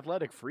guy's an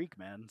athletic freak,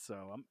 man.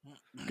 So I'm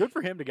good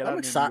for him to get out. I'm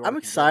of New excited. York I'm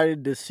and go.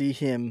 excited to see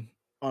him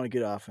on a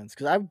good offense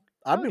because I've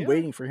Oh, been yeah.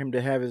 waiting for him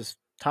to have his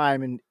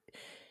time, and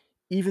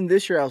even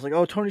this year I was like,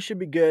 oh, Tony should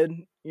be good,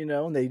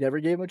 and they never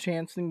gave him a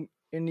chance in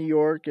New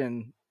York,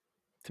 and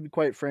to be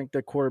quite frank,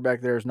 the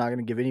quarterback there is not going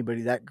to give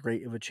anybody that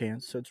great of a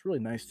chance. So it's really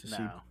nice to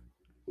see No.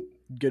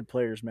 good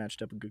players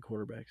matched up with good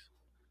quarterbacks.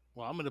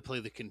 Well, I'm going to play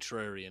the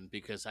contrarian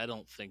because I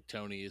don't think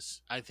Tony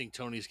is. I think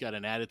Tony's got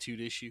an attitude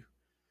issue.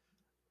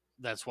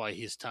 That's why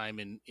his time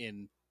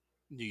in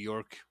New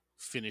York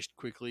finished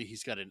quickly.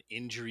 He's got an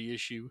injury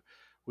issue,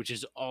 which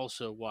is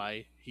also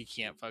why he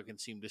can't fucking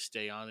seem to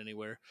stay on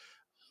anywhere.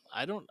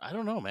 I don't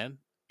know, man.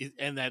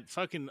 And that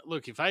fucking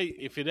look, if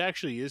it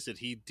actually is that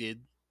he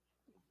did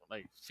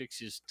like fix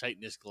his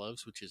tighten his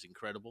gloves, which is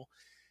incredible.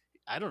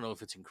 I don't know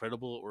if it's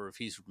incredible or if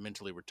he's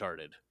mentally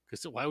retarded.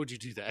 Because why would you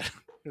do that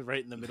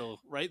right in the middle of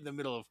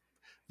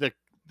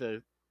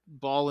the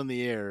ball in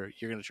the air?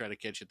 You're going to try to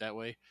catch it that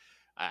way.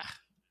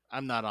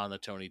 I'm not on the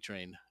Tony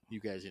train. You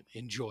guys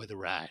enjoy the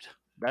ride.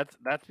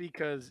 That's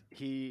because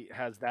he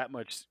has that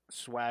much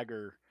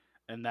swagger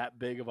and that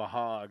big of a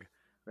hog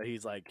that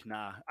he's like,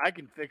 nah, I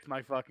can fix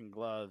my fucking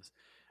gloves,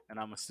 and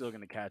I'm still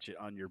gonna catch it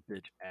on your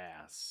bitch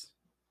ass.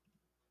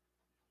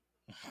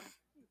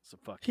 So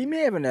fuck. He you. may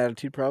have an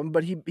attitude problem,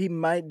 but he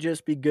might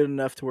just be good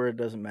enough to where it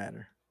doesn't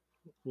matter.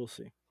 We'll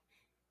see.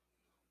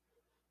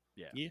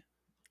 Yeah.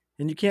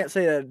 And you can't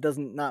say that it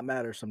doesn't not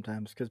matter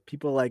sometimes because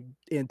people like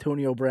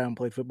Antonio Brown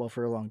played football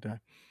for a long time.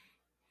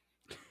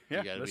 Yeah,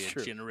 You got to that's be a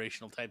true.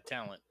 generational type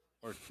talent,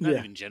 or not Yeah.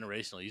 even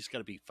generational. You just got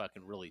to be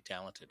fucking really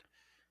talented.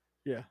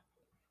 Yeah.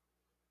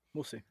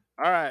 We'll see.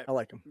 All right. I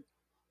like him.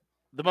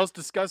 The most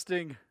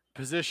disgusting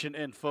position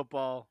in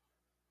football,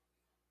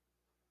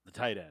 the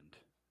tight end.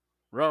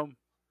 Rome,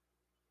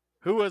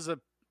 who was a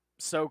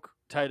soak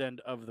tight end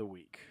of the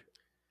week?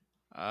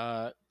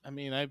 I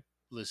mean,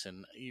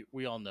 listen.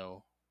 We all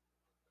know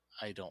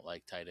I don't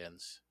like tight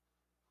ends.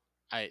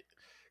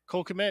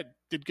 Cole Kmet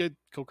did good.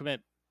 Cole Kmet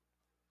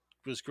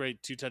was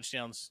great. 2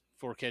 touchdowns,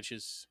 4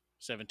 catches,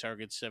 7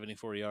 targets,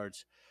 74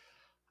 yards.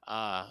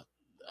 I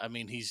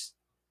mean,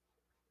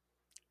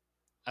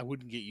 I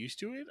wouldn't get used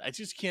to it. I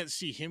just can't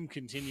see him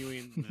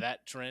continuing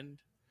that trend.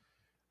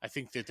 I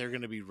think that they're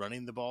going to be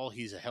running the ball.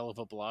 He's a hell of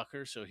a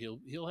blocker, so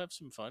he'll have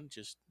some fun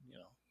just,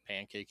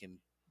 pancaking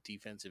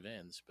defensive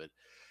ends. But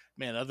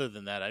man, other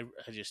than that,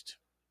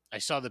 I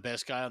saw the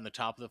best guy on the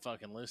top of the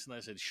fucking list, and I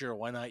said, sure,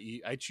 why not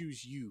you? I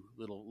choose you,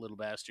 little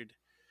bastard.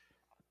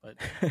 But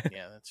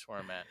yeah, that's where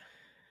I'm at.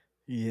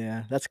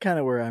 Yeah, that's kind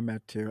of where I'm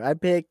at too. I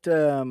picked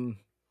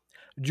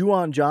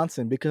Juwan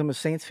Johnson because I'm a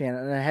Saints fan,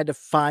 and I had to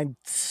find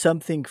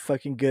something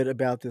fucking good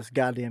about this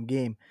goddamn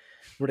game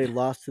where they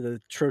lost to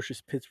the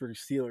atrocious Pittsburgh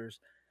Steelers.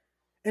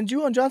 And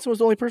Juwan Johnson was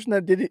the only person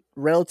that did it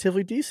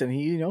relatively decent.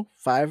 He,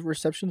 5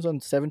 receptions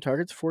on 7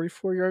 targets,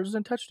 44 yards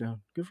and a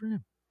touchdown. Good for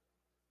him.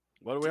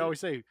 What do we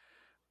always say?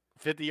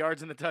 50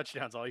 yards and a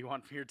touchdown's all you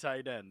want from your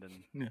tight end,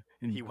 and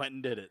Yeah. he went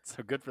and did it.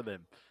 So good for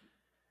them.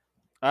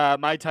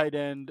 My tight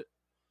end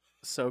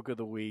soak of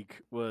the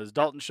week was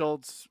Dalton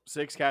Schultz,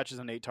 6 catches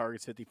on 8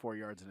 targets, 54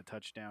 yards and a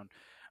touchdown.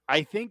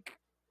 I think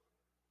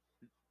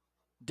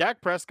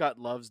Dak Prescott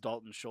loves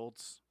Dalton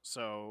Schultz,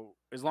 so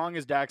as long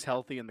as Dak's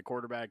healthy and the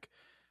quarterback,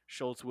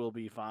 Schultz will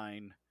be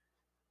fine.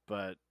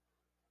 But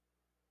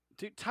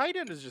dude, tight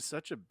end is just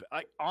such a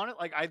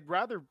I'd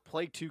rather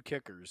play 2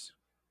 kickers,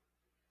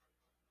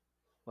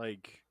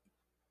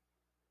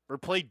 or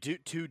play 2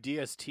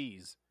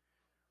 DSTs.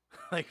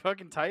 Like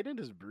fucking tight end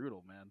is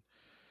brutal, man.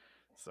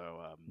 So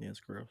Yeah, it's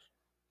gross.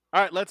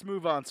 all right, let's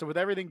move on. So with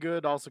everything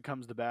good also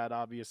comes the bad,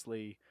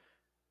 obviously.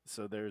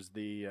 So there's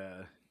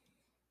so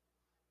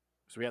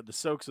we had the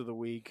soaks of the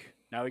week.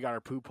 Now we got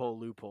our poop hole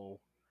loophole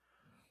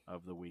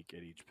of the week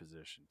at each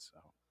position. So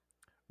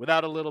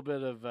without a little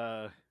bit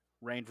of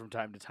rain from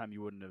time to time,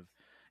 you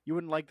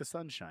wouldn't like the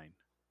sunshine.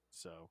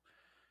 So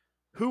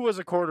who was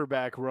a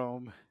quarterback,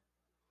 Rome,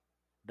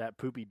 that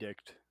poopy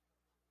dicked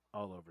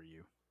all over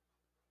you?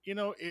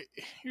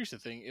 Here's the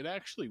thing. It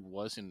actually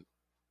wasn't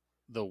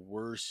the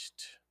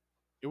worst.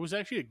 It was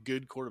actually a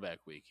good quarterback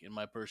week, in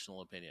my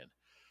personal opinion.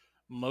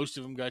 Most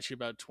of them got you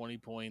about 20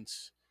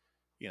 points.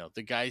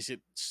 The guys that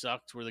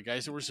sucked were the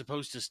guys that were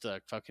supposed to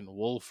suck. Fucking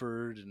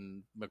Wolford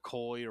and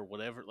McCoy or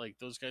whatever. Like,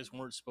 those guys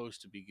weren't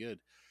supposed to be good.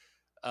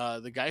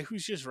 The guy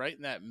who's just right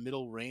in that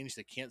middle range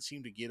that can't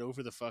seem to get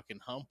over the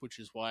fucking hump, which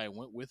is why I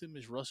went with him,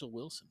 is Russell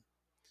Wilson.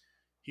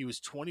 He was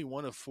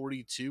 21 of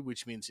 42,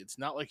 which means it's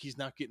not like he's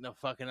not getting a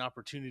fucking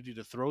opportunity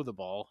to throw the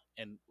ball.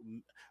 And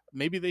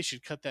maybe they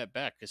should cut that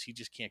back because he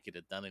just can't get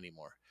it done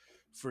anymore.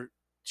 For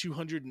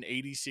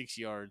 286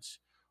 yards,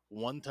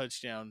 1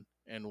 touchdown,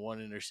 and 1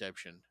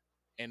 interception.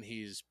 And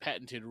his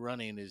patented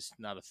running is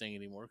not a thing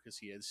anymore because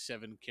he has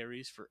 7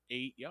 carries for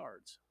 8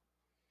 yards.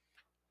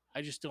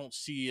 I just don't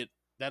see it.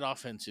 That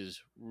offense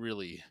is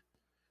really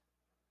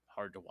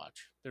hard to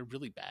watch. They're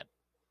really bad.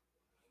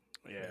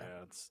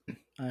 Yeah,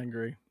 I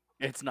agree.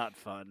 it's not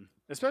fun,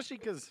 especially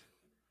because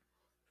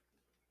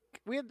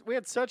we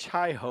had such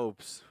high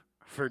hopes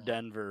for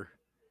Denver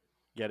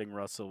getting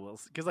Russell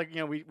Wilson. Because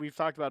we've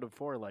talked about it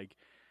before. Like,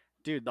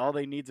 dude, all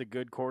they need is a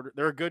good quarter.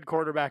 They're a good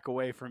quarterback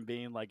away from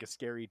being like a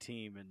scary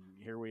team, and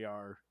here we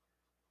are.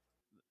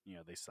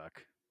 They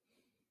suck.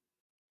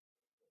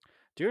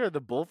 Dude, are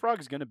the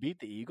Bullfrogs going to beat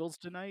the Eagles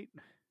tonight?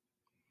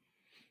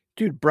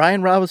 Dude,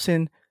 Brian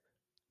Robinson,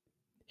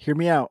 hear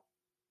me out.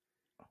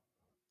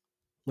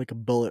 Like a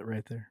bullet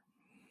right there.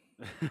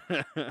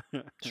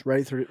 Just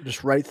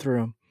right through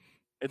him.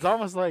 It's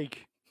almost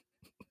like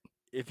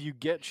if you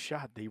get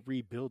shot, they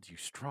rebuild you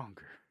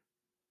stronger.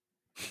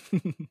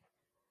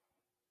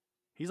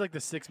 He's like the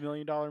 $6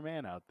 million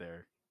man out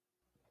there.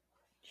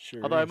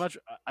 Sure. Although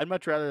I'd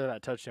much rather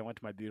that touchdown went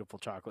to my beautiful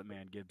chocolate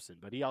man Gibson,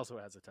 but he also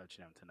has a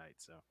touchdown tonight,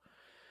 so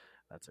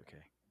that's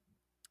okay.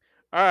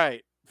 All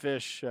right,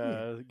 Fish,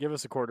 give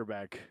us a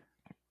quarterback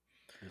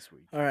this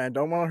week. All right, I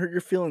don't want to hurt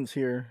your feelings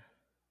here,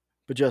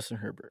 but Justin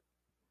Herbert.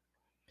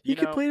 He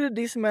completed a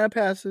decent amount of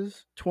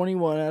passes,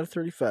 21 out of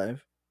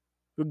 35.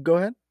 Go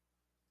ahead.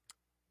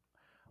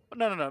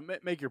 No.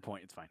 Make your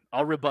point. It's fine.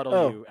 I'll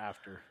rebuttal you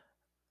after.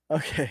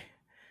 Okay.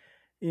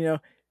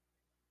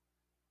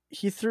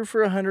 He threw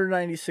for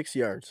 196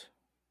 yards.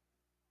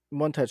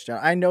 1 touchdown.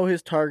 I know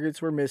his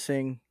targets were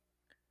missing,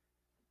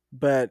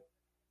 but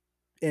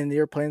they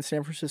were playing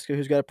San Francisco,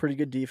 who's got a pretty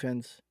good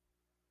defense.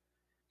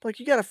 Like,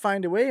 you got to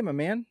find a way, my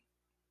man.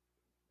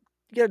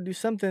 You got to do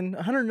something.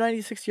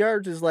 196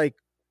 yards is like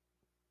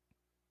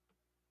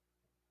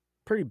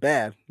pretty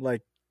bad.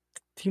 Like,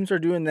 teams are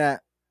doing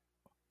that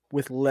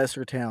with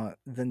lesser talent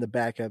than the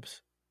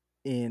backups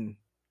in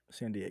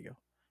San Diego.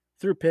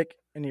 Threw a pick,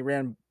 and he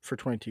ran for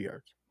 22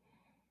 yards.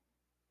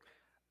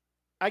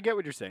 I get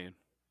what you're saying.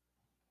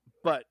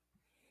 But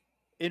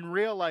in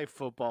real life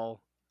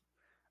football,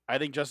 I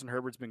think Justin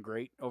Herbert's been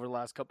great over the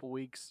last couple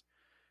weeks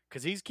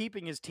because he's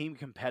keeping his team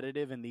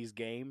competitive in these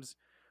games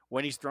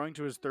when he's throwing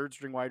to his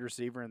third-string wide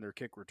receiver and their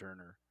kick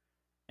returner.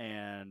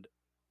 And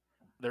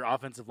their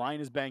offensive line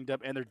is banged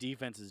up, and their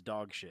defense is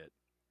dog shit.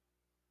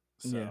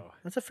 So, yeah,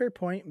 that's a fair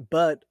point,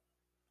 but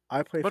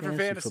I play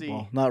fantasy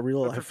football, not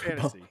real life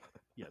football.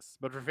 Yes,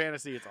 but for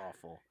fantasy, it's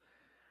awful.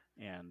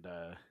 And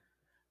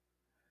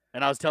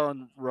I was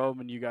telling Rome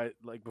and you guys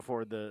like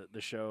before the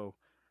show,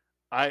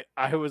 I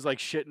was like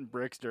shitting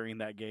bricks during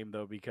that game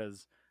though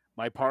because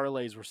my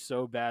parlays were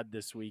so bad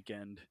this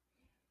weekend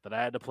that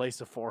I had to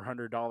place a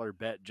 $400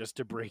 bet just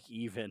to break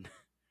even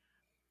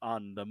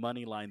on the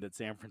money line that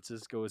San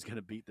Francisco was going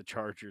to beat the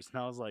Chargers.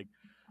 And I was like,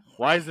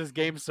 why is this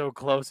game so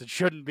close? It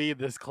shouldn't be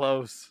this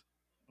close.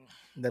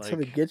 That's how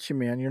they get you,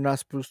 man. You're not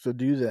supposed to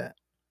do that.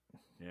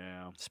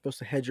 Yeah. You're supposed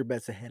to hedge your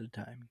bets ahead of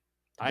time.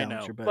 I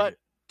know, but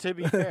to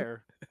be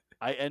fair,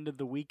 I ended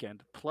the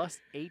weekend plus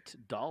 $8,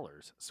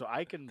 so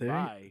I can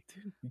buy.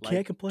 Dude, you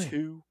can't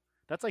complain.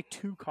 That's like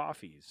 2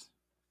 coffees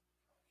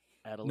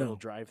at a little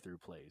drive-through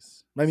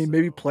place. I mean,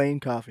 maybe plain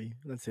coffee.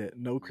 That's it.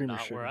 No cream or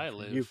sugar. Not where I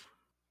live.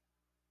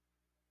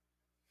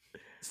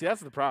 See,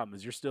 that's the problem.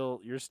 Is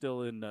you're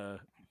still in the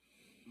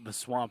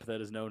swamp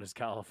that is known as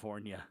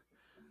California.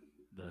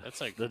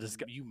 That's like the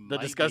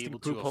disgusting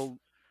poop hole.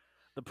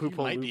 The poop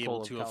hole. You might be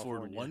able to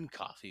afford California. 1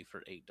 coffee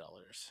for $8.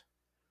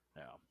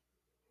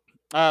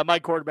 Yeah. My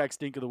quarterback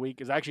stink of the week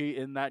is actually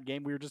in that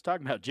game we were just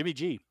talking about, Jimmy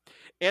G.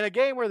 In a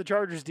game where the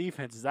Chargers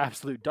defense is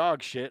absolute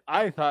dog shit,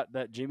 I thought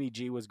that Jimmy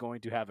G was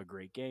going to have a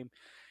great game.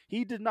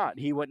 He did not.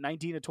 He went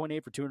 19 of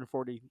 28 for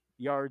 240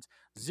 yards,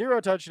 0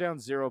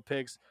 touchdowns, 0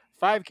 picks,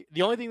 5.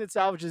 The only thing that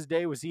salvaged his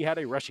day was he had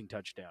a rushing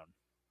touchdown.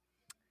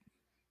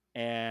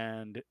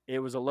 And it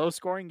was a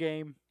low-scoring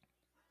game,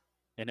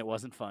 and it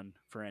wasn't fun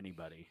for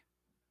anybody.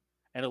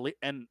 And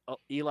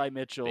Eli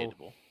Mitchell...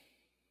 Debatable.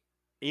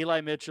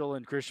 Eli Mitchell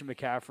and Christian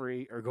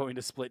McCaffrey are going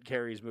to split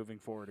carries moving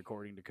forward,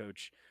 according to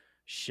Coach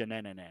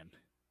Shananan.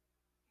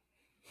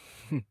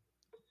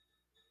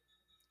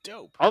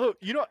 Dope. Although,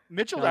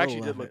 Mitchell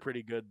actually did look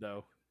pretty good,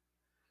 though.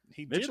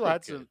 He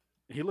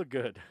looked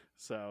good.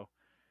 So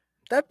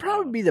that'd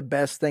probably be the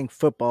best thing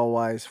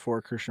football-wise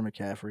for Christian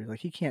McCaffrey. Like,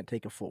 he can't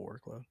take a full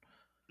workload.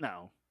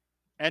 No.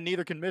 And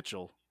neither can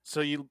Mitchell. So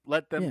you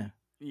let them,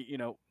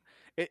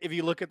 if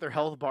you look at their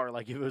health bar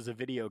like if it was a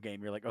video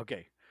game, you're like,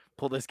 okay,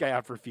 pull this guy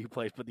out for a few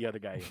plays, put the other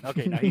guy in.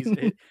 Okay, now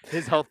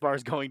his health bar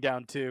is going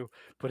down too.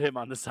 Put him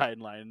on the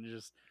sideline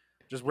and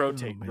just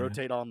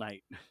rotate all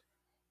night.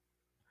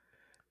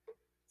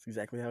 That's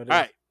exactly how it is.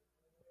 All right,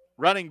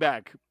 running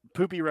back,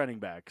 poopy running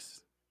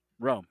backs.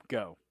 Rome,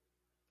 go.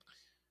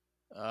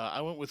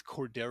 I went with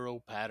Cordero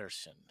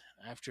Patterson.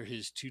 After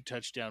his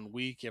 2-touchdown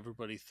week,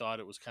 everybody thought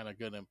it was kind of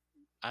going to.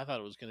 I thought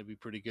it was going to be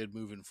pretty good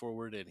moving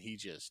forward, and he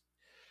just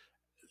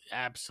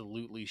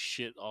absolutely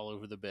shit all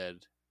over the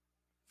bed.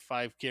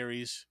 5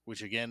 carries,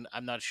 which again,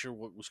 I'm not sure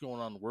what was going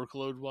on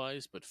workload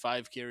wise, but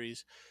 5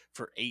 carries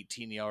for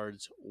 18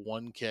 yards,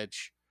 1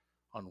 catch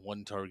on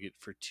 1 target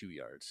for 2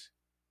 yards.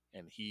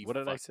 And What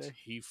did I say?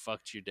 He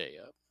fucked your day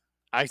up.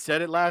 I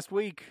said it last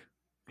week.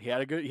 He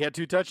had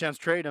 2 touchdowns.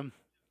 Trade him,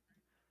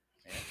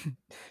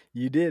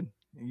 You did.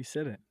 You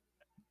said it.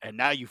 and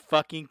now you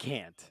fucking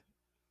can't.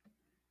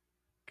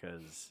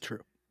 True.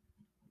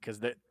 Because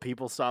that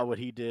people saw what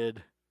he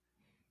did,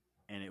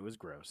 and it was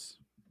gross.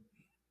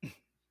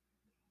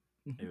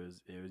 It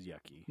was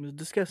yucky. It was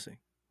disgusting.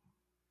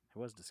 It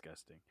was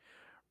disgusting.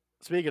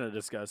 Speaking of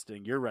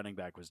disgusting, your running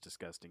back was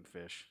disgusting,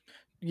 Fish.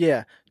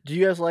 Yeah. Do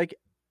you guys like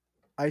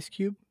Ice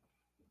Cube?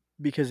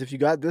 Because if you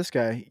got this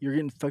guy, you're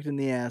getting fucked in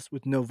the ass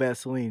with no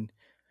Vaseline.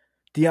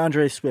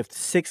 DeAndre Swift,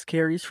 6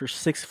 carries for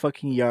 6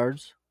 fucking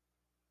yards.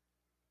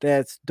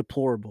 That's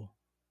deplorable.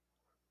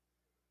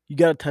 You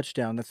got a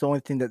touchdown. That's the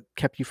only thing that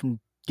kept you from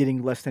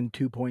getting less than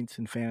 2 points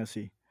in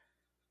fantasy.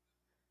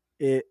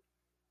 I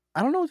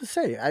don't know what to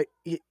say.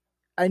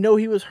 I know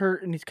he was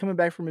hurt and he's coming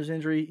back from his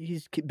injury.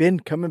 He's been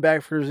coming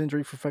back for his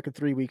injury for fucking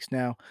 3 weeks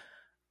now.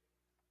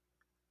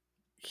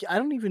 I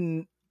don't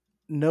even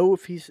know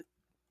if he's.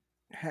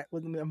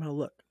 I'm gonna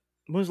look.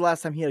 When was the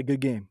last time he had a good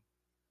game?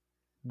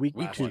 Week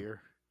Last 2.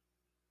 year.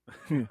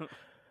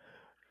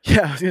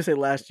 Yeah, I was gonna say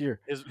last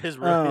year. His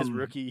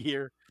rookie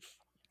year.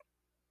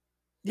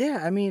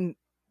 Yeah, I mean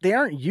they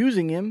aren't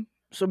using him,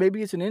 so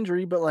maybe it's an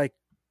injury. But like,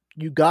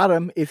 you got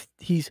him if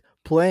he's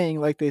playing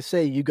like they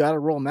say. You got to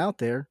roll him out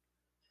there.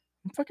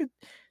 And fucking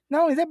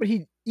not only that, but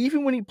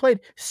even when he played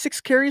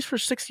 6 carries for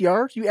 6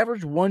 yards, you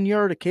averaged 1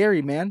 yard a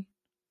carry, man.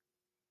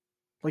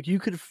 Like you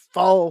could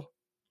fall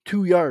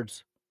 2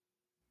 yards.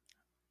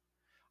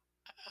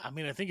 I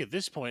mean, I think at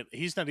this point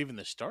he's not even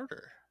the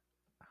starter.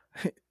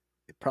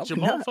 Probably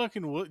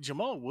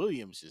Jamal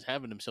Williams is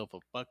having himself a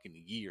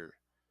fucking year.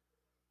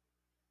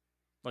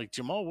 Like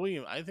Jamal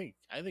Williams, I think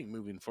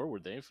moving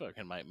forward they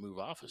fucking might move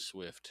off of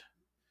Swift.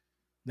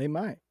 They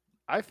might.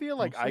 I feel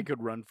like We'll see. I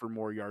could run for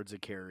more yards a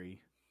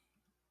carry.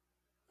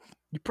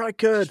 You probably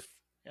could.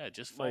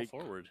 Just fall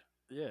forward.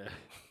 Yeah.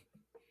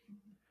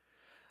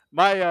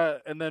 My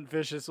and then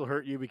Fish, this will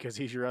hurt you because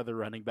he's your other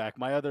running back.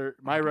 My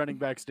running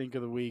back stink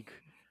of the week,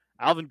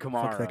 Alvin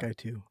Kamara. Fuck that guy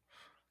too.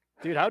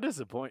 Dude, how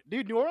disappointing.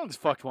 Dude, New Orleans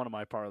fucked one of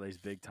my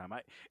parlays big time.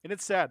 And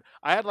it's sad.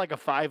 I had like a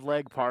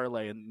 5-leg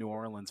parlay and New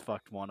Orleans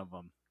fucked one of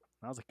them.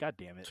 And I was like, God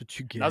damn it. That's what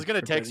you get. And I was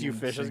gonna for text betting you, on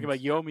the Fish. I was gonna be like,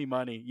 Saints. you owe me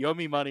money. You owe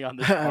me money on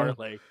this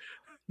parlay.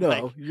 No,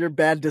 like- your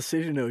bad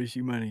decision owes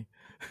you money.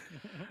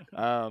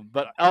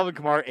 But Alvin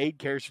Kamara, 8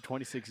 carries for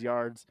 26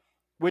 yards.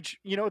 Which,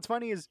 what's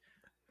funny is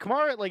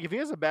Kamara, like if he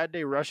has a bad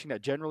day rushing,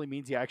 that generally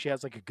means he actually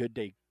has like a good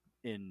day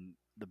in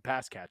the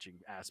pass catching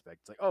aspect.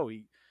 It's like, oh,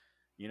 he,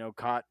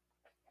 caught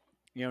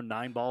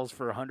 9 balls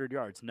for 100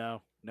 yards.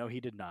 No, he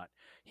did not.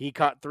 He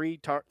caught 3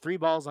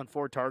 balls on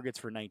 4 targets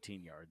for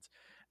 19 yards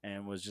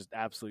and was just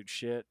absolute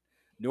shit.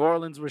 New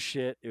Orleans was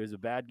shit. It was a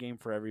bad game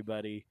for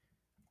everybody.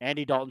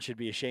 Andy Dalton should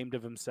be ashamed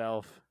of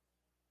himself.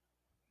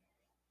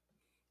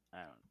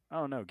 I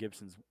don't know.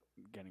 Gibson's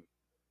getting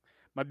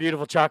my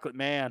beautiful chocolate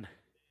man.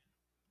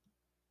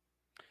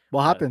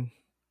 What happened?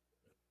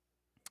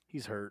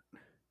 He's hurt.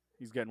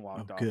 He's getting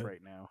walked off good.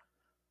 right now.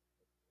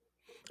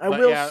 I but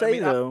will yeah, I say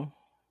mean, though,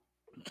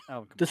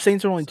 Alvin the Kamara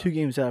Saints are only sucks. 2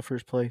 games out of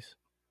first place.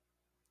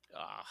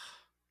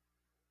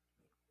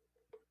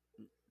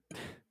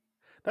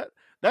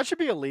 That should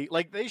be a league.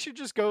 Like they should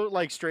just go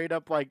like straight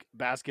up like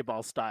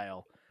basketball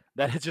style.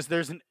 That it's just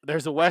there's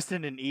a West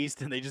and an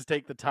East, and they just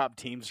take the top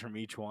teams from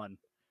each one.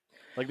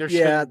 Like there's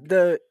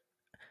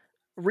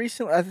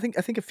Recently, I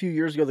think a few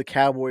years ago the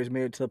Cowboys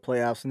made it to the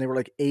playoffs and they were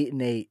like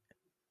 8-8,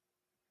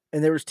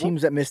 and there was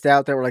teams that missed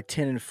out that were like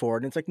 10-4,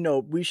 and it's like, no,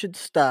 we should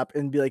stop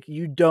and be like,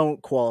 you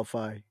don't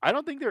qualify. I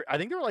think they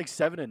were like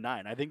 7-9.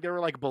 I think they were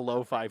like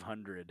below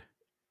 500,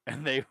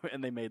 and they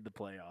made the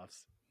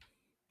playoffs.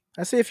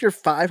 I say if you're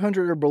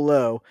 500 or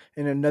below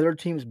and another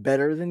team's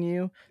better than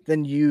you,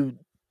 then you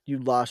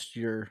lost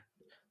your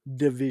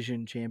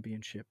division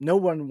championship. No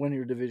one won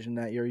your division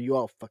that year. You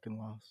all fucking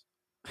lost.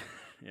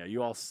 Yeah,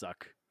 you all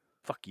suck.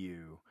 Fuck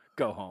you.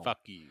 Go home. Fuck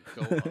you.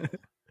 Go home.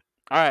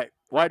 All right,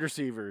 wide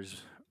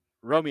receivers.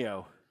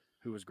 Romeo,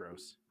 who was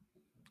gross.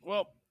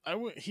 Well,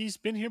 he's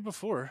been here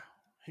before.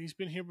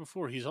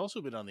 He's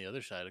also been on the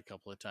other side a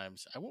couple of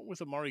times. I went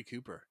with Amari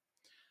Cooper.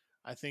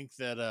 I think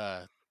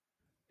that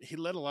he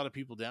let a lot of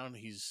people down.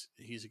 He's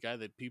a guy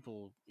that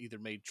people either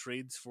made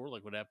trades for,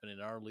 like what happened in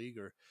our league,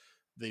 or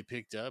they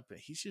picked up.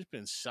 He's just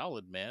been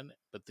solid, man.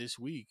 But this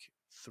week,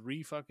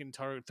 3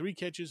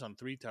 catches on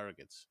 3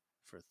 targets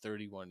for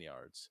 31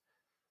 yards.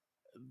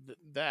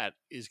 That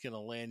is going to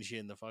land you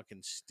in the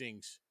fucking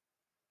stinks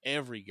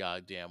every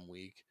goddamn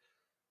week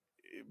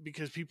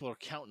because people are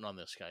counting on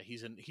this guy.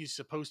 He's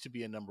supposed to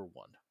be a number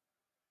 1.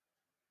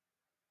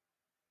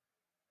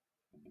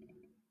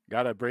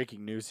 Got a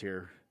breaking news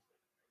here.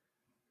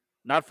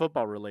 not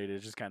football related.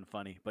 It's just kind of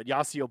funny. But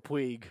Yasiel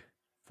Puig,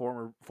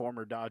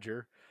 former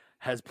Dodger,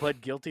 has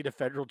pled guilty to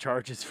federal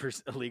charges for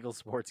illegal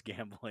sports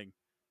gambling.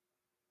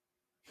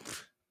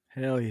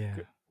 Hell yeah.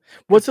 Good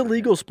What's for him.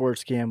 illegal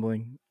sports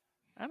gambling?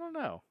 I don't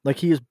know. Like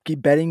he was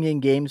betting in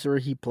games where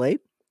he played?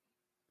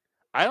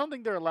 I don't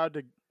think they're allowed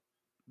to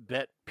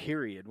bet.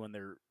 Period.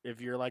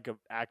 If you're like an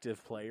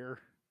active player.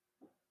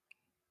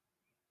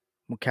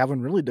 Well,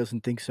 Calvin really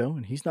doesn't think so,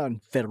 and he's not in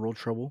federal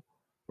trouble.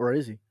 Or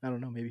is he? I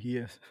don't know. Maybe he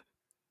is.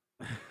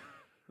 I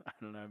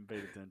don't know. I haven't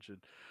paid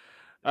attention.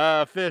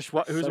 Fish.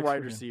 Who's a Sucks wide for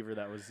him. receiver?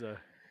 That was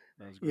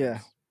gross. Yeah.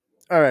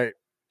 All right.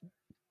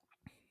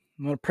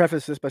 I'm going to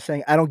preface this by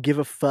saying I don't give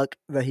a fuck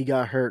that he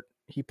got hurt.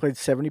 He played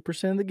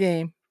 70% of the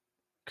game.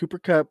 Cooper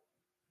Kupp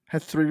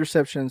had 3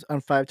 receptions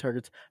on 5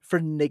 targets for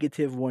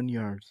 -1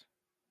 yards.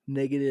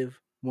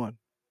 -1.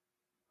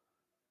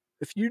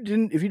 If you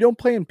don't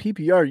play in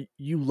PPR,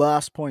 you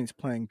lost points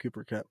playing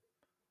Cooper Kupp,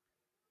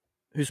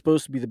 who's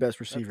supposed to be the best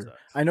receiver.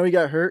 sucks. I know he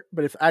got hurt,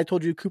 but if I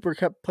told you Cooper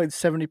Kupp played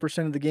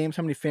 70% of the games,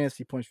 how many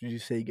fantasy points would you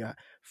say he got?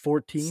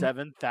 14?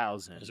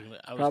 7,000.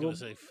 I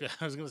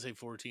was gonna say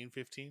 14,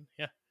 15.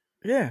 Yeah.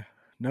 Yeah.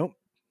 Nope.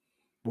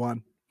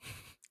 1.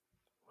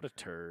 What a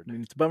turd. I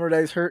mean, it's a bummer that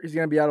he's hurt. He's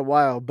going to be out a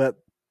while,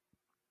 but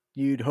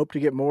you'd hope to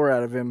get more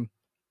out of him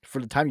for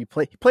the time you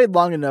play. He played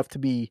long enough to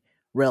be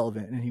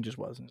relevant, and he just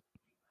wasn't.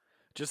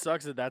 Just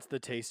sucks that that's the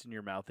taste in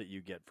your mouth that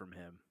you get from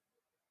him.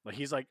 Like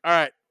he's like, all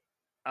right,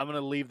 I'm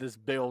gonna leave this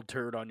big old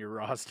turd on your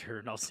roster,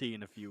 and I'll see you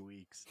in a few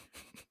weeks.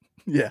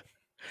 Yeah.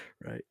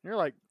 Right. And you're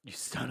like, you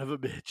son of a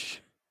bitch.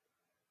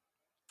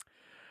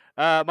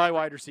 My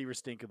wide receiver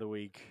stink of the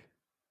week,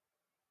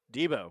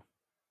 Debo.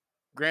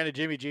 Granted,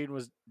 Jimmy G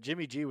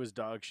was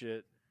dog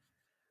shit,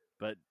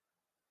 but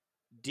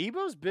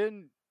Debo's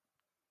been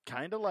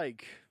kind of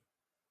like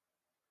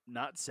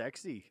not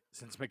sexy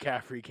since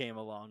McCaffrey came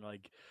along.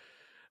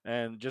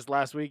 And just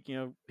last week,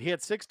 he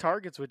had 6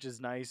 targets, which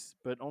is nice,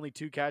 but only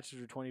 2 catches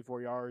for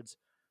 24 yards,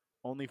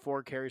 only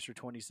 4 carries for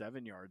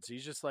 27 yards.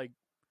 He's just like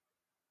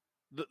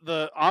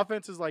the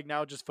offense is like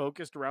now just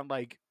focused around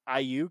like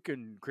Ayuk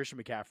and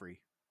Christian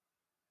McCaffrey.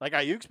 Like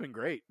Ayuk's been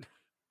great,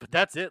 but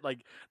that's it.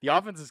 Like the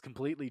offense is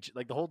completely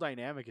like the whole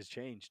dynamic has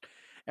changed.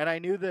 And I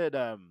knew that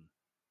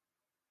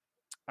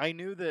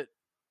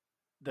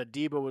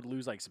Debo would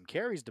lose like some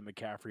carries to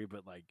McCaffrey,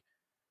 but like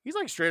he's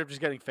like straight up just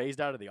getting phased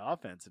out of the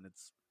offense, and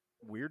it's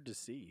weird to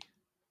see.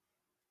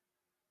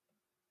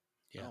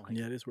 Yeah.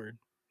 Yeah, it is weird.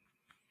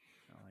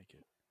 I don't like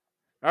it.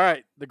 All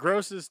right, the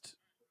grossest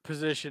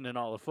position in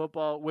all of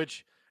football,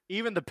 which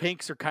even the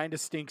pinks are kind of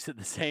stinks at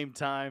the same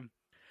time.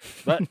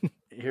 But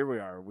here we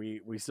are.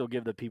 We still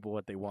give the people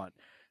what they want.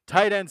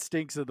 Tight end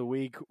stinks of the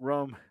week.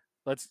 Rome,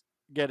 let's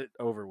get it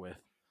over with.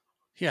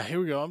 Yeah, here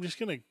we go. I'm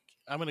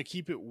gonna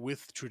keep it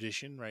with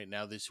tradition right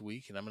now this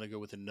week, and I'm gonna go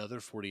with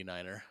another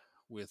 49er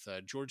with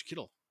George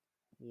Kittle.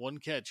 1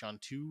 catch on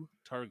 2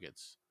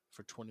 targets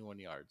for 21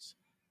 yards.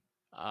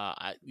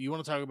 You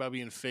want to talk about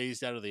being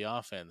phased out of the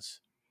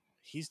offense?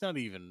 He's not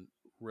even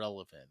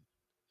relevant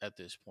at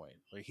this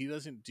point. Like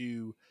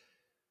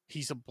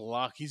he's a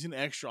block. He's an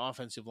extra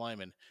offensive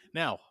lineman.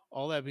 Now,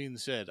 all that being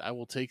said, I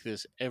will take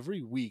this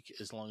every week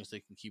as long as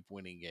they can keep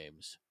winning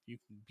games. You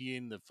can be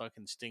in the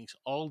fucking stinks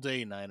all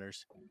day,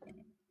 Niners.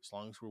 As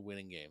long as we're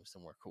winning games,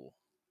 then we're cool.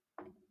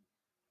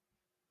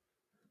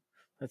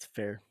 That's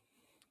fair.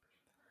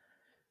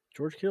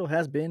 George Kittle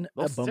has been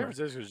a San bummer.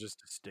 Francisco's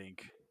just a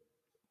stink.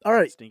 All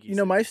right, Stinky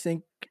my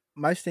city.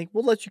 stink.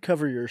 We'll let you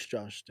cover yours,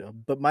 Josh. Still,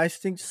 but my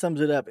stink sums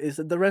it up. Is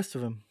the rest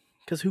of them?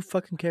 Because who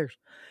fucking cares?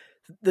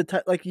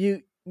 The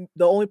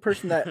only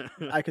person that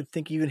I could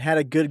think even had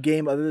a good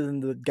game other than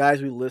the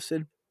guys we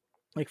listed,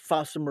 like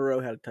Foster Moreau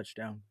had a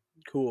touchdown.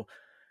 Cool.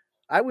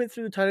 I went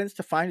through the tight ends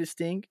to find a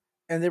stink,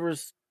 and I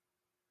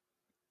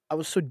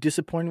was so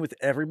disappointed with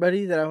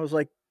everybody that I was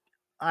like,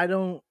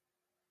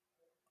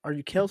 are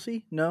you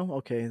Kelsey? No?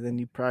 Okay, then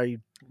you probably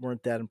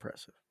weren't that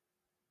impressive.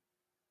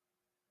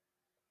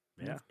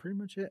 Yeah. That's pretty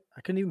much it.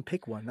 I couldn't even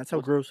pick one. That's how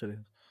gross it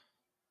is.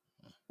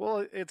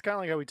 Well, it's kind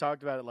of like how we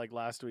talked about it like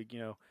last week.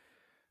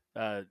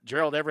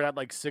 Gerald Everett had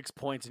like 6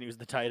 points and he was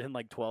the tight end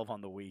like 12 on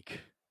the week.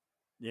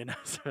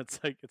 So it's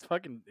like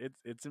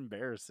it's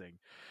embarrassing.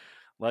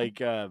 Like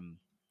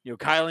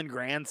Kylan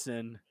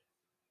Granson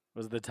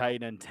was the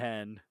tight end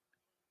 10.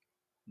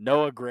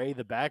 Noah Gray,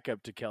 the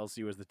backup to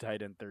Kelsey, was the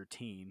tight end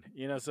 13.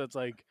 So it's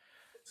like,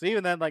 so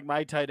even then, like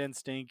my tight end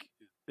stink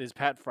is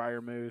Pat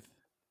Freiermuth.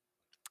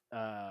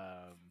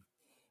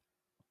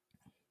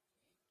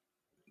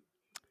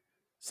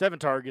 7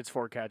 targets,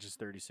 4 catches,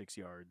 36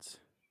 yards.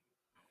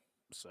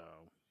 So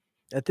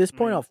at this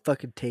point, I'll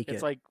fucking take it.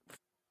 It's like,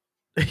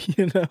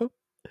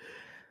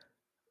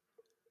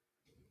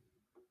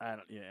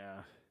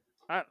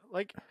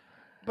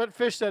 but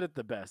Fish said it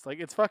the best. Like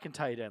it's fucking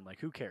tight end. Like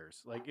who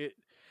cares? Like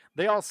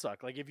they all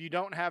suck. Like if you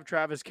don't have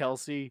Travis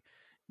Kelce,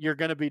 you're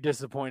gonna be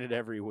disappointed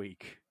every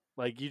week.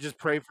 Like you just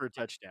pray for a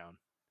touchdown.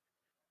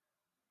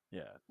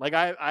 Yeah. Like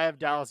I have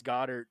Dallas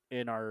Goedert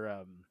in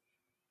our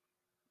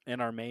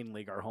main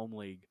league, our home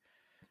league,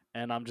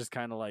 and I'm just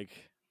kind of like,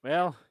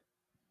 well,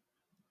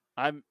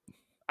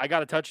 I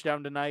got a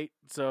touchdown tonight,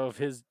 so if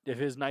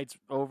his night's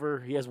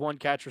over, he has 1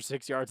 catch for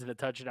 6 yards and a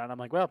touchdown. I'm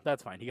like, well,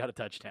 that's fine. He got a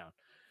touchdown.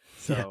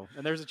 So,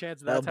 and there's a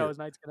chance that's how his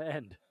night's gonna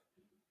end.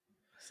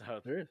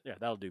 So yeah,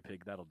 that'll do,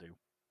 pig. That'll do.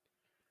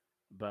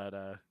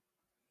 But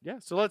yeah.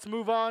 So let's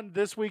move on.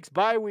 This week's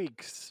bye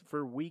weeks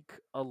for week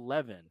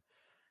 11.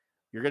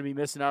 You're gonna be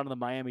missing out on the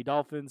Miami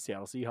Dolphins,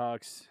 Seattle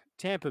Seahawks,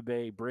 Tampa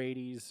Bay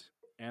Brady's,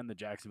 and the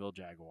Jacksonville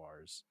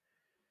Jaguars.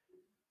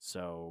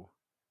 So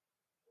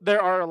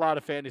there are a lot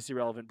of fantasy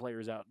relevant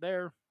players out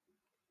there.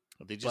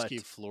 They just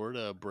gave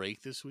Florida a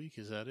break this week.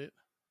 Is that it?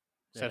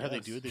 Is that how they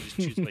do it? They just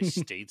choose by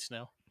states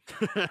now?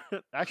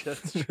 Actually,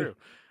 that's true.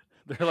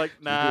 They're like,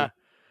 nah.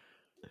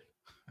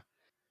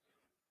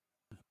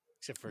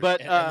 Except for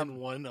and then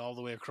one all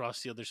the way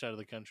across the other side of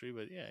the country.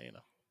 But yeah,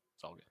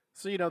 it's all good.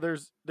 So,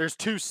 there's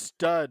 2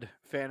 stud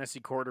fantasy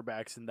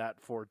quarterbacks in that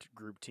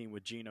 4-group team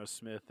with Geno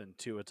Smith and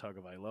Tua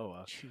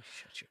Tagovailoa.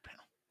 Shut your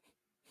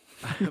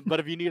mouth. But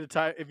if you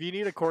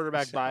need a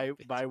quarterback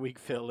by week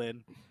fill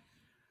in,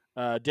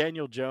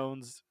 Daniel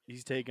Jones,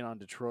 he's taking on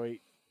Detroit.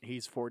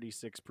 He's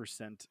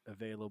 46%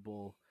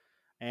 available,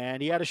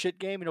 and he had a shit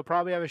game, and he'll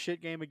probably have a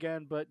shit game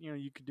again. But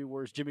you could do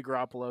worse. Jimmy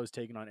Garoppolo is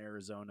taking on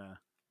Arizona,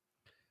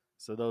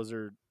 so those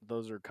are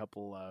a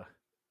couple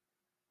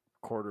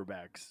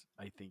quarterbacks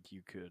I think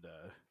you could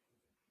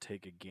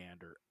take a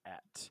gander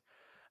at.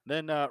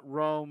 Then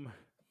Rome,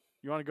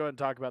 you want to go ahead and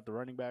talk about the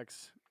running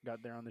backs?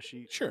 Got there on the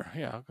sheet? Sure,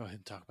 yeah, I'll go ahead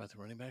and talk about the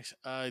running backs.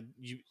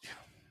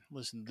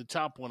 Listen, the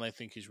top one I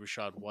think is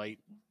Rachaad White.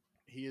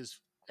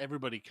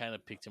 Everybody kind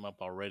of picked him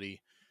up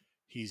already.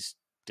 He's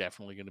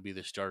definitely going to be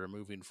the starter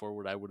moving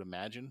forward, I would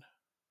imagine.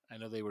 I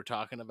know they were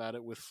talking about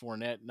it with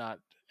Fournette,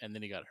 and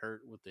then he got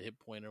hurt with the hip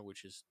pointer,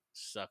 which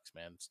sucks,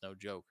 man. It's no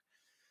joke.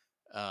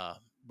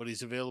 But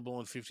he's available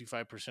in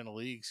 55% of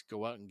leagues.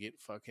 Go out and get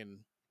fucking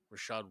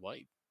Rachaad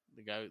White.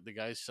 The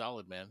guy's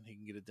solid, man. He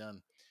can get it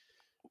done.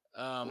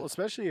 Well,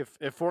 especially if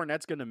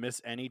Fournette's going to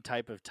miss any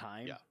type of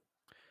time. Yeah.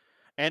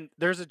 And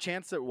there's a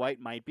chance that White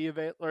might be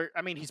available.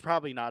 I mean, he's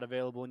probably not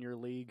available in your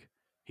league.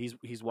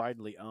 He's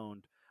widely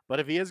owned. But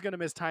if he is going to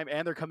miss time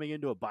and they're coming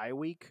into a bye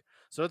week,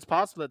 so it's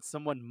possible that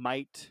someone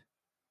might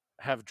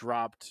have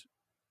dropped,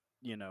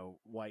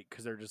 White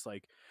because they're just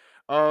like,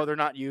 oh, they're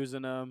not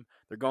using him.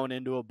 They're going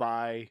into a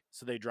bye,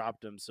 so they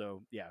dropped him.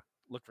 So, yeah,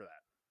 look for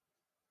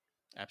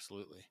that.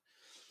 Absolutely.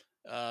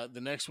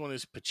 The next one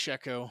is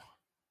Pacheco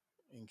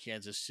in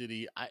Kansas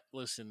City. I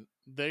wouldn't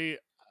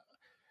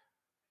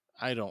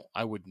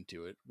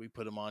do it. We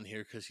put him on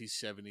here because he's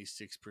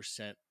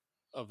 76%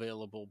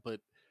 available, but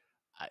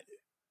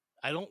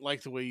I don't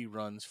like the way he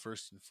runs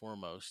first and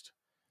foremost.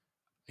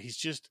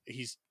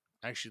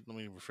 Actually, let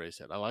me rephrase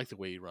that. I like the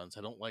way he runs.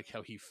 I don't like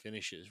how he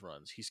finishes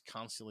runs. He's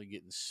constantly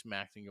getting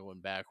smacked and going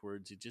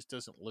backwards. It just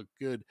doesn't look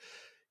good.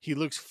 He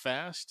looks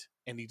fast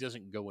and he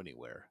doesn't go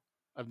anywhere.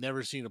 I've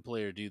never seen a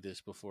player do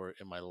this before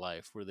in my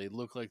life where they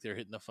look like they're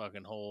hitting the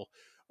fucking hole,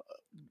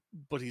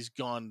 but he's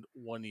gone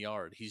 1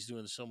 yard. He's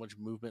doing so much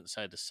movement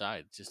side to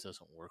side. It just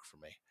doesn't work for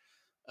me.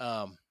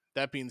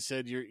 That being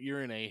said,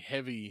 you're in a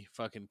heavy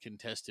fucking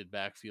contested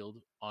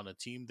backfield on a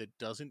team that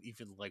doesn't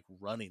even like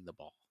running the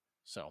ball.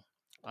 So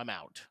I'm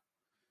out.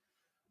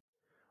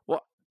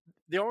 Well,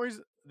 the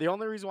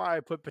only reason why I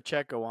put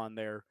Pacheco on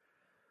there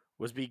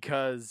was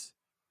because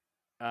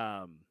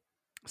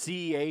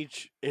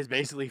CEH is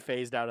basically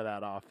phased out of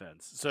that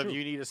offense. So If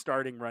you need a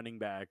starting running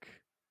back,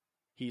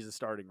 he's a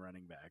starting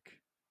running back.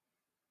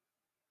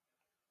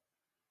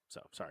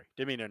 So sorry,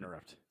 didn't mean to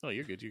interrupt. Oh,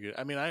 you're good. You're good.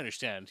 I mean, I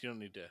understand. You don't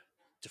need to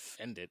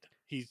defend it.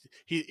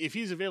 If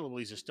he's available,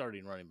 he's a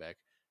starting running back.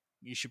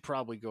 You should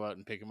probably go out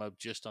and pick him up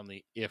just on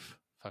the if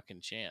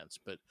fucking chance.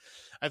 But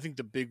I think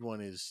the big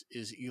one is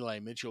Eli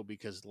Mitchell,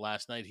 because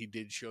last night he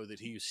did show that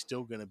he is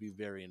still going to be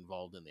very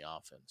involved in the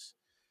offense.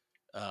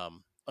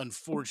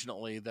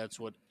 Unfortunately, that's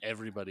what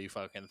everybody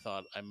fucking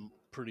thought. I'm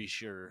pretty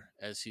sure,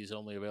 as he's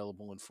only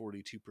available in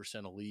 42%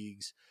 of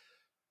leagues.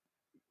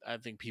 I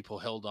think people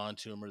held on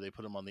to him, or they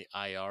put him on the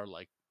IR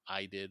like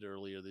I did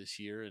earlier this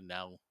year. And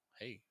now,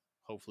 hey,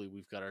 hopefully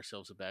we've got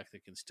ourselves a back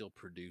that can still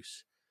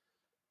produce.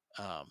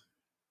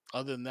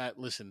 Other than that,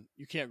 listen,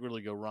 you can't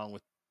really go wrong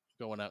with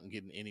going out and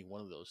getting any one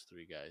of those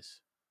three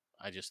guys.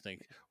 I just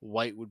think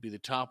White would be the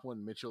top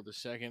one, Mitchell the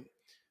second,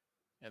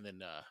 and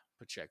then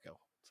Pacheco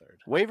third.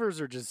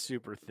 Waivers are just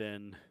super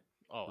thin.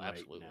 Oh,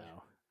 absolutely.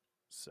 Now.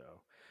 So,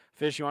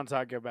 Fish, you want to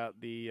talk about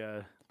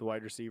the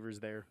wide receivers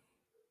there?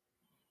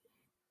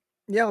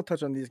 Yeah, I'll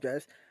touch on these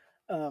guys.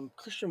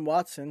 Christian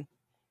Watson,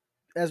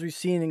 as we've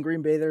seen in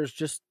Green Bay, there's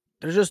just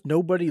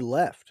nobody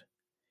left.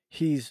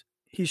 He's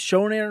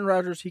shown Aaron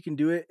Rodgers he can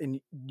do it,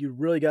 and you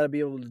really got to be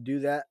able to do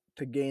that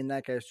to gain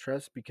that guy's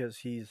trust, because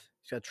he's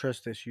got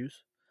trust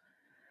issues.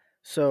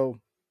 So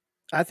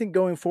I think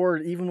going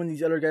forward, even when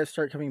these other guys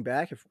start coming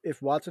back,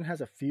 if Watson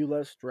has a few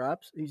less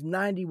drops, he's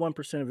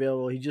 91%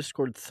 available. He just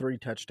scored 3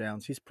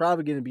 touchdowns. He's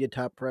probably going to be a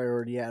top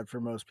priority ad for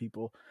most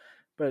people,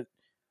 but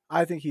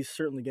I think he's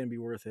certainly going to be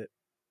worth it.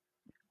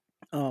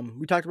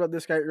 We talked about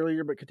this guy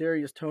earlier, but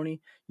Kadarius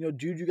Toney,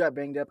 Juju got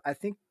banged up. I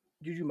think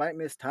Juju might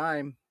miss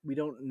time. We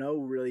don't know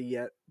really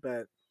yet,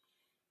 but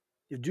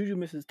if Juju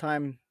misses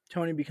time,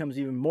 Tony becomes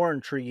even more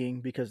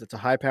intriguing because it's a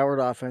high-powered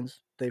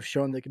offense. They've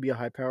shown they could be a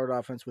high-powered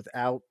offense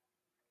without,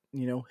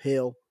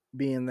 Hill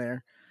being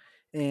there,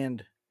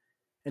 and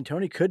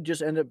Tony could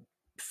just end up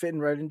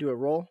fitting right into a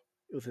role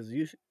with his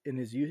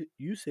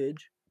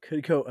usage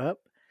could go up,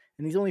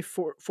 and he's only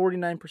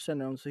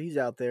 49% owned, so he's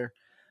out there.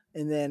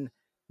 And then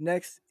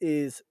next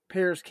is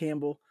Paris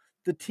Campbell.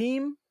 The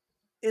team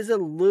is a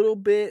little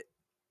bit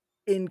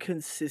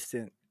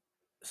inconsistent,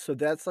 so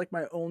that's like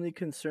my only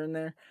concern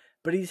there.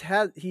 But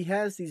he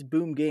has these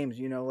boom games,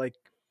 like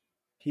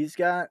he's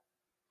got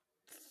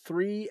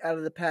 3 out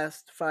of the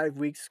past 5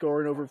 weeks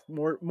scoring over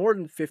more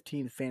than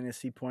 15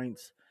 fantasy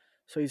points.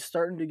 So he's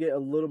starting to get a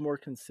little more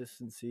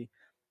consistency.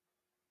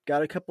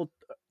 Got a couple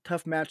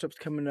tough matchups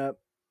coming up,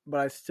 but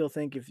I still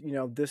think if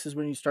this is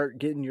when you start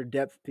getting your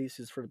depth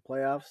pieces for the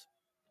playoffs,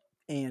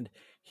 and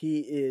he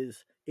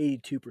is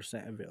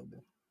 82%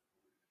 available.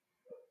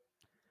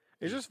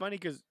 It's just funny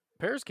because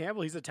Paris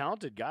Campbell, he's a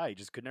talented guy. He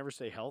just could never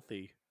stay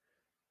healthy.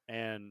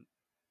 And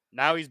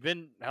now he's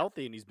been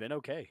healthy and he's been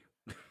okay.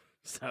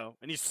 So,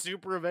 and he's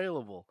super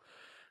available.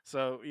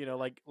 So,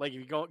 like if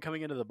you go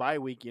coming into the bye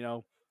week,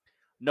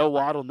 no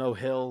Waddle, no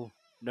Hill,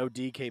 no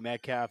DK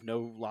Metcalf,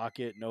 no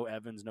Lockett, no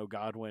Evans, no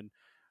Godwin,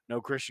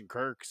 no Christian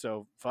Kirk.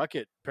 So, fuck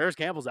it. Paris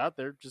Campbell's out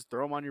there. Just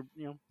throw him on your,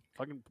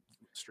 fucking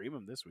stream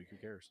him this week. Who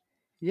cares?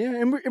 Yeah,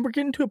 and we're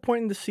getting to a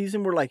point in the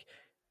season where, like,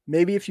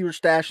 maybe if you were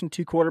stashing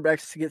 2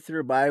 quarterbacks to get through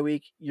a bye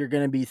week, you're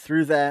going to be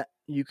through that.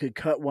 You could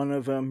cut one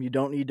of them. You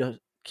don't need to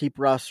keep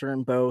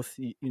rostering both.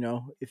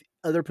 If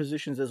other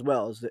positions as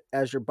well.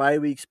 As your bye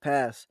weeks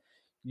pass,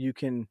 you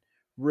can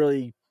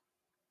really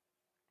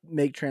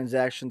make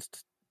transactions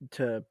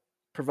to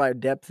provide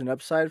depth and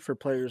upside for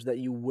players that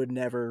you would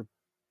never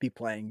be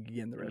playing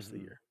again the rest of the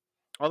year.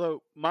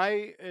 Although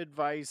my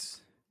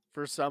advice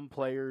for some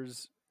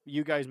players,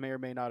 you guys may or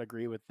may not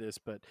agree with this,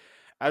 but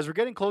as we're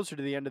getting closer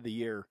to the end of the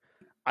year,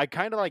 I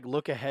kind of like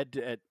look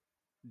ahead at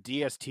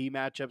DST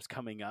matchups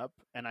coming up,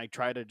 and I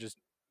try to just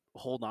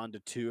hold on to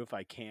 2 if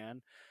I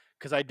can,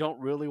 because I don't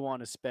really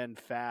want to spend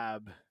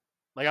fab.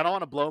 Like, I don't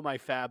want to blow my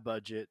fab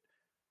budget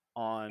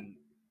on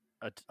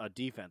a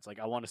defense. Like,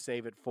 I want to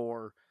save it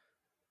for,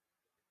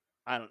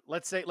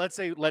 let's say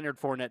Leonard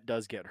Fournette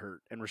does get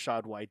hurt and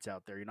Rachaad White's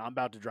out there. I'm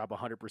about to drop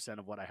 100%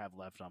 of what I have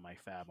left on my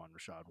fab on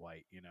Rachaad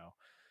White,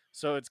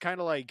 So it's kind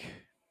of like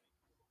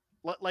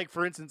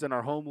for instance, in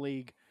our home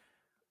league,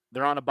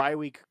 they're on a bye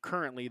week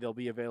currently. They'll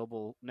be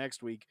available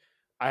next week.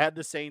 I had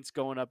the Saints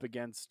going up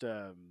against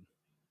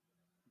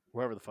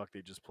whoever the fuck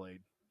they just played.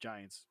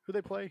 Giants. Who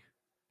they play?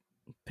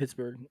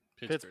 Pittsburgh.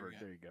 Yeah.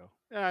 There you go.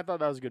 Yeah, I thought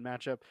that was a good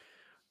matchup.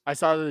 I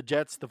saw that the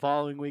Jets the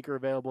following week are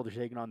available. They're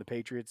taking on the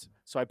Patriots.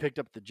 So I picked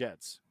up the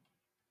Jets.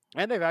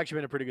 And they've actually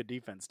been a pretty good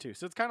defense, too.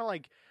 So it's kind of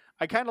like,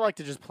 I kind of like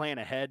to just plan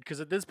ahead, because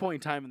at this point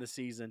in time in the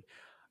season,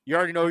 you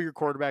already know who your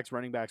quarterbacks,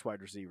 running backs,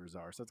 wide receivers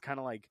are. So it's kind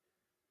of like,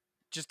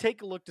 just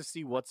take a look to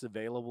see what's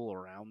available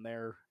around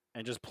there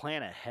and just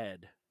plan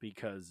ahead,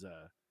 because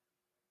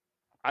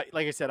I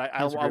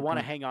want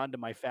to hang on to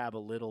my fab a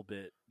little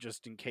bit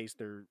just in case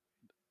they're,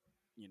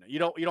 you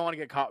don't want to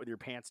get caught with your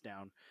pants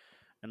down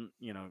and,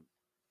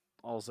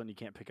 all of a sudden you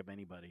can't pick up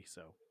anybody.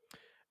 So,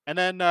 and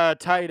then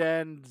tight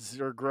ends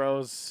are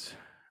gross,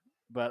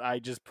 but I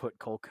just put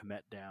Cole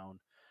Kmet down.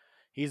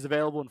 He's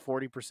available in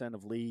 40%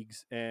 of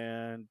leagues,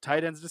 and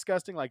tight end's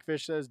disgusting. Like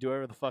Fish says, do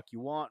whatever the fuck you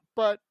want.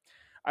 But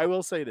I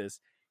will say this.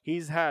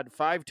 He's had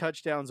 5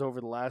 touchdowns over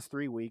the last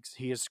 3 weeks.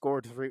 He has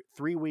scored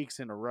 3 weeks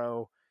in a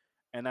row,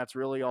 and that's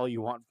really all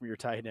you want from your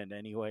tight end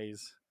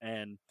anyways.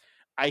 And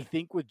I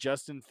think with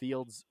Justin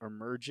Fields'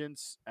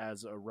 emergence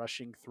as a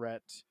rushing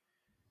threat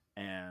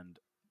and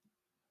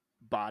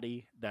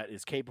body that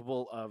is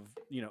capable of,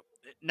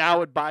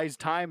 now it buys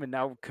time, and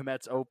now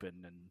Kmet's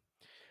open, and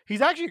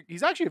he's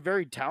actually a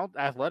very talented,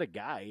 athletic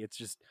guy. It's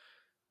just,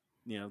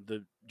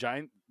 the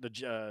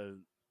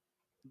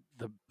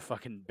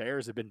fucking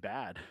Bears have been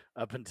bad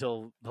up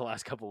until the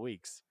last couple of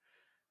weeks.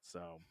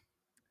 So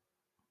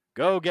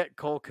go get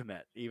Cole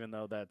Kmet, even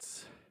though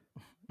that's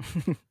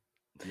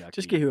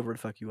just get whoever the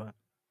fuck you want.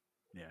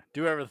 Yeah,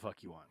 do whatever the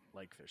fuck you want,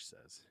 like Fish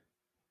says.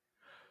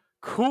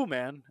 Cool,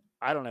 man.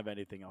 I don't have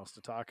anything else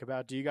to talk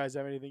about. Do you guys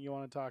have anything you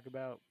want to talk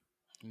about?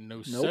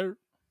 No, sir.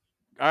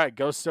 All right,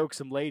 go soak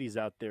some ladies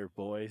out there,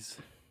 boys.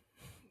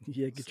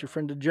 Yeah, get your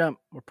friend to jump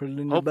or put it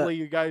in your Hopefully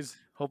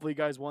butt. you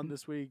guys won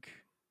this week.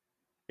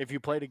 If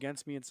you played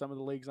against me in some of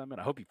the leagues I'm in,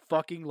 I hope you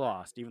fucking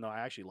lost, even though I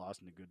actually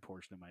lost in a good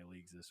portion of my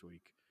leagues this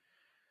week.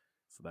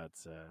 So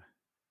that's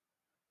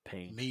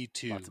pain. Me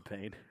too. Lots of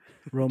pain.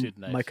 Rome,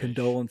 my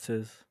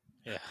condolences.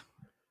 Yeah.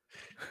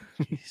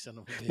 Son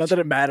of a bitch. Not that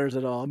it matters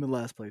at all. I'm in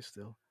last place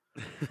still.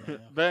 Yeah.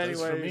 But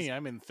As for anyways, me,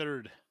 I'm in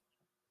 3rd.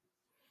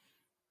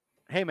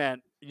 Hey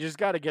man, you just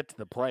got to get to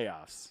the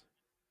playoffs.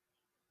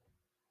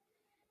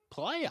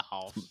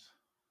 Playoffs?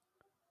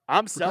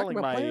 I'm talking selling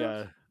about my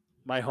playoffs?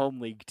 My home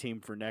league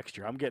team for next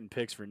year. I'm getting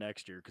picks for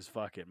next year because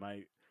fuck it,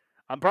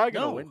 I'm probably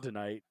gonna No. win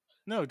tonight.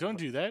 No, don't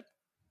do that.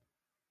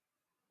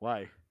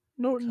 Why?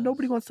 No,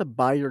 nobody wants to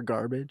buy your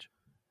garbage.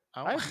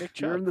 I have Nick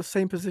You're in Chubb. the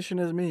same position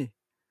as me.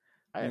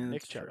 I have Yeah,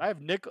 Nick that's Chubb. true.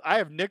 I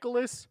have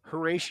Nicholas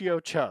Horatio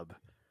Chubb.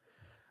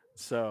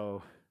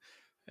 So,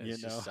 It's you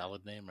just know. a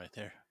solid name right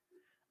there.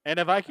 And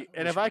if I can,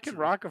 I wish it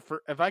was true.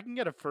 if I can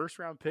get a first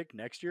round pick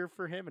next year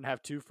for him and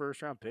have 2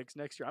 first round picks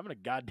next year, I'm gonna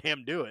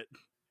goddamn do it.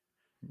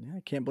 Yeah,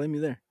 I can't blame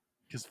you there.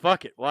 Because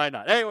fuck it, why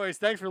not? Anyways,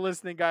 thanks for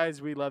listening,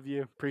 guys. We love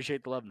you.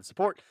 Appreciate the love and the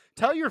support.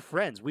 Tell your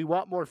friends. We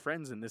want more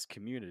friends in this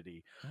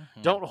community.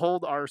 Mhm. Don't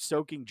hold our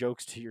soaking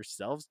jokes to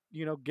yourselves.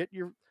 Get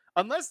your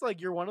unless like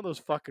you're one of those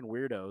fucking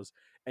weirdos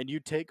and you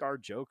take our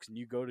jokes and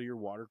you go to your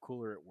water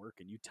cooler at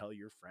work and you tell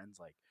your friends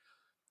like,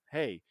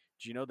 hey,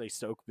 do you know they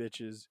soak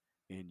bitches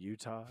in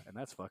Utah? And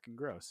that's fucking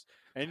gross.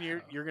 And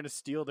you're gonna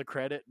steal the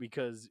credit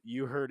because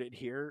you heard it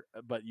here,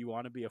 but you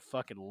want to be a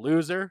fucking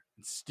loser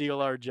and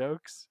steal our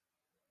jokes.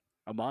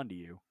 I'm on to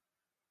you,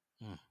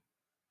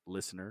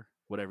 listener,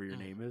 whatever your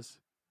name is.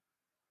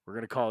 We're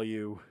gonna call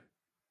you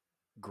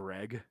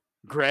Greg.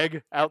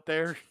 Greg out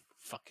there.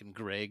 Fucking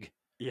Greg.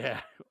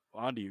 Yeah,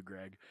 on to you,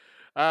 Greg.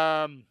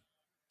 But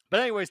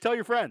anyways, tell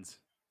your friends,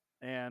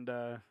 and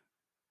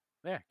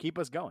yeah, keep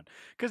us going.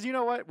 Because you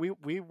know what, we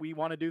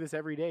want to do this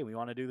every day. We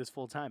want to do this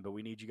full time, but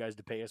we need you guys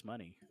to pay us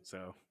money.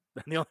 So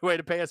the only way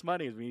to pay us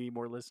money is we need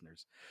more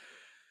listeners.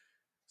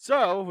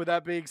 So with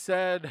that being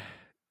said,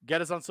 get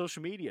us on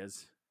social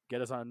medias.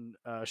 Get us on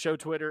show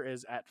Twitter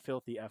is at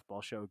Filthy F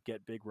Ball Show.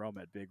 Get Big Rome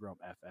at Big Rome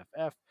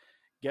FFF.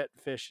 Get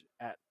Fish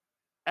at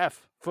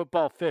F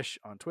Football Fish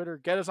on Twitter.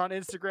 Get us on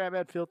Instagram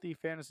at Filthy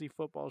Fantasy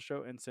Football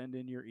Show and send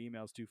in your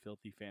emails to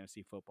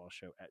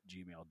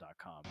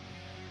filthyfantasyfootballshow@gmail.com.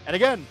 And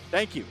again,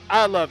 thank you.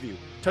 I love you.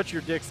 Touch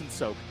your dicks and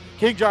soak.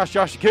 King Josh,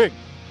 Josh the King.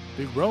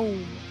 Big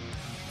Rome.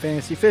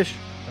 Fantasy Fish.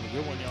 Have a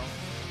good one, y'all.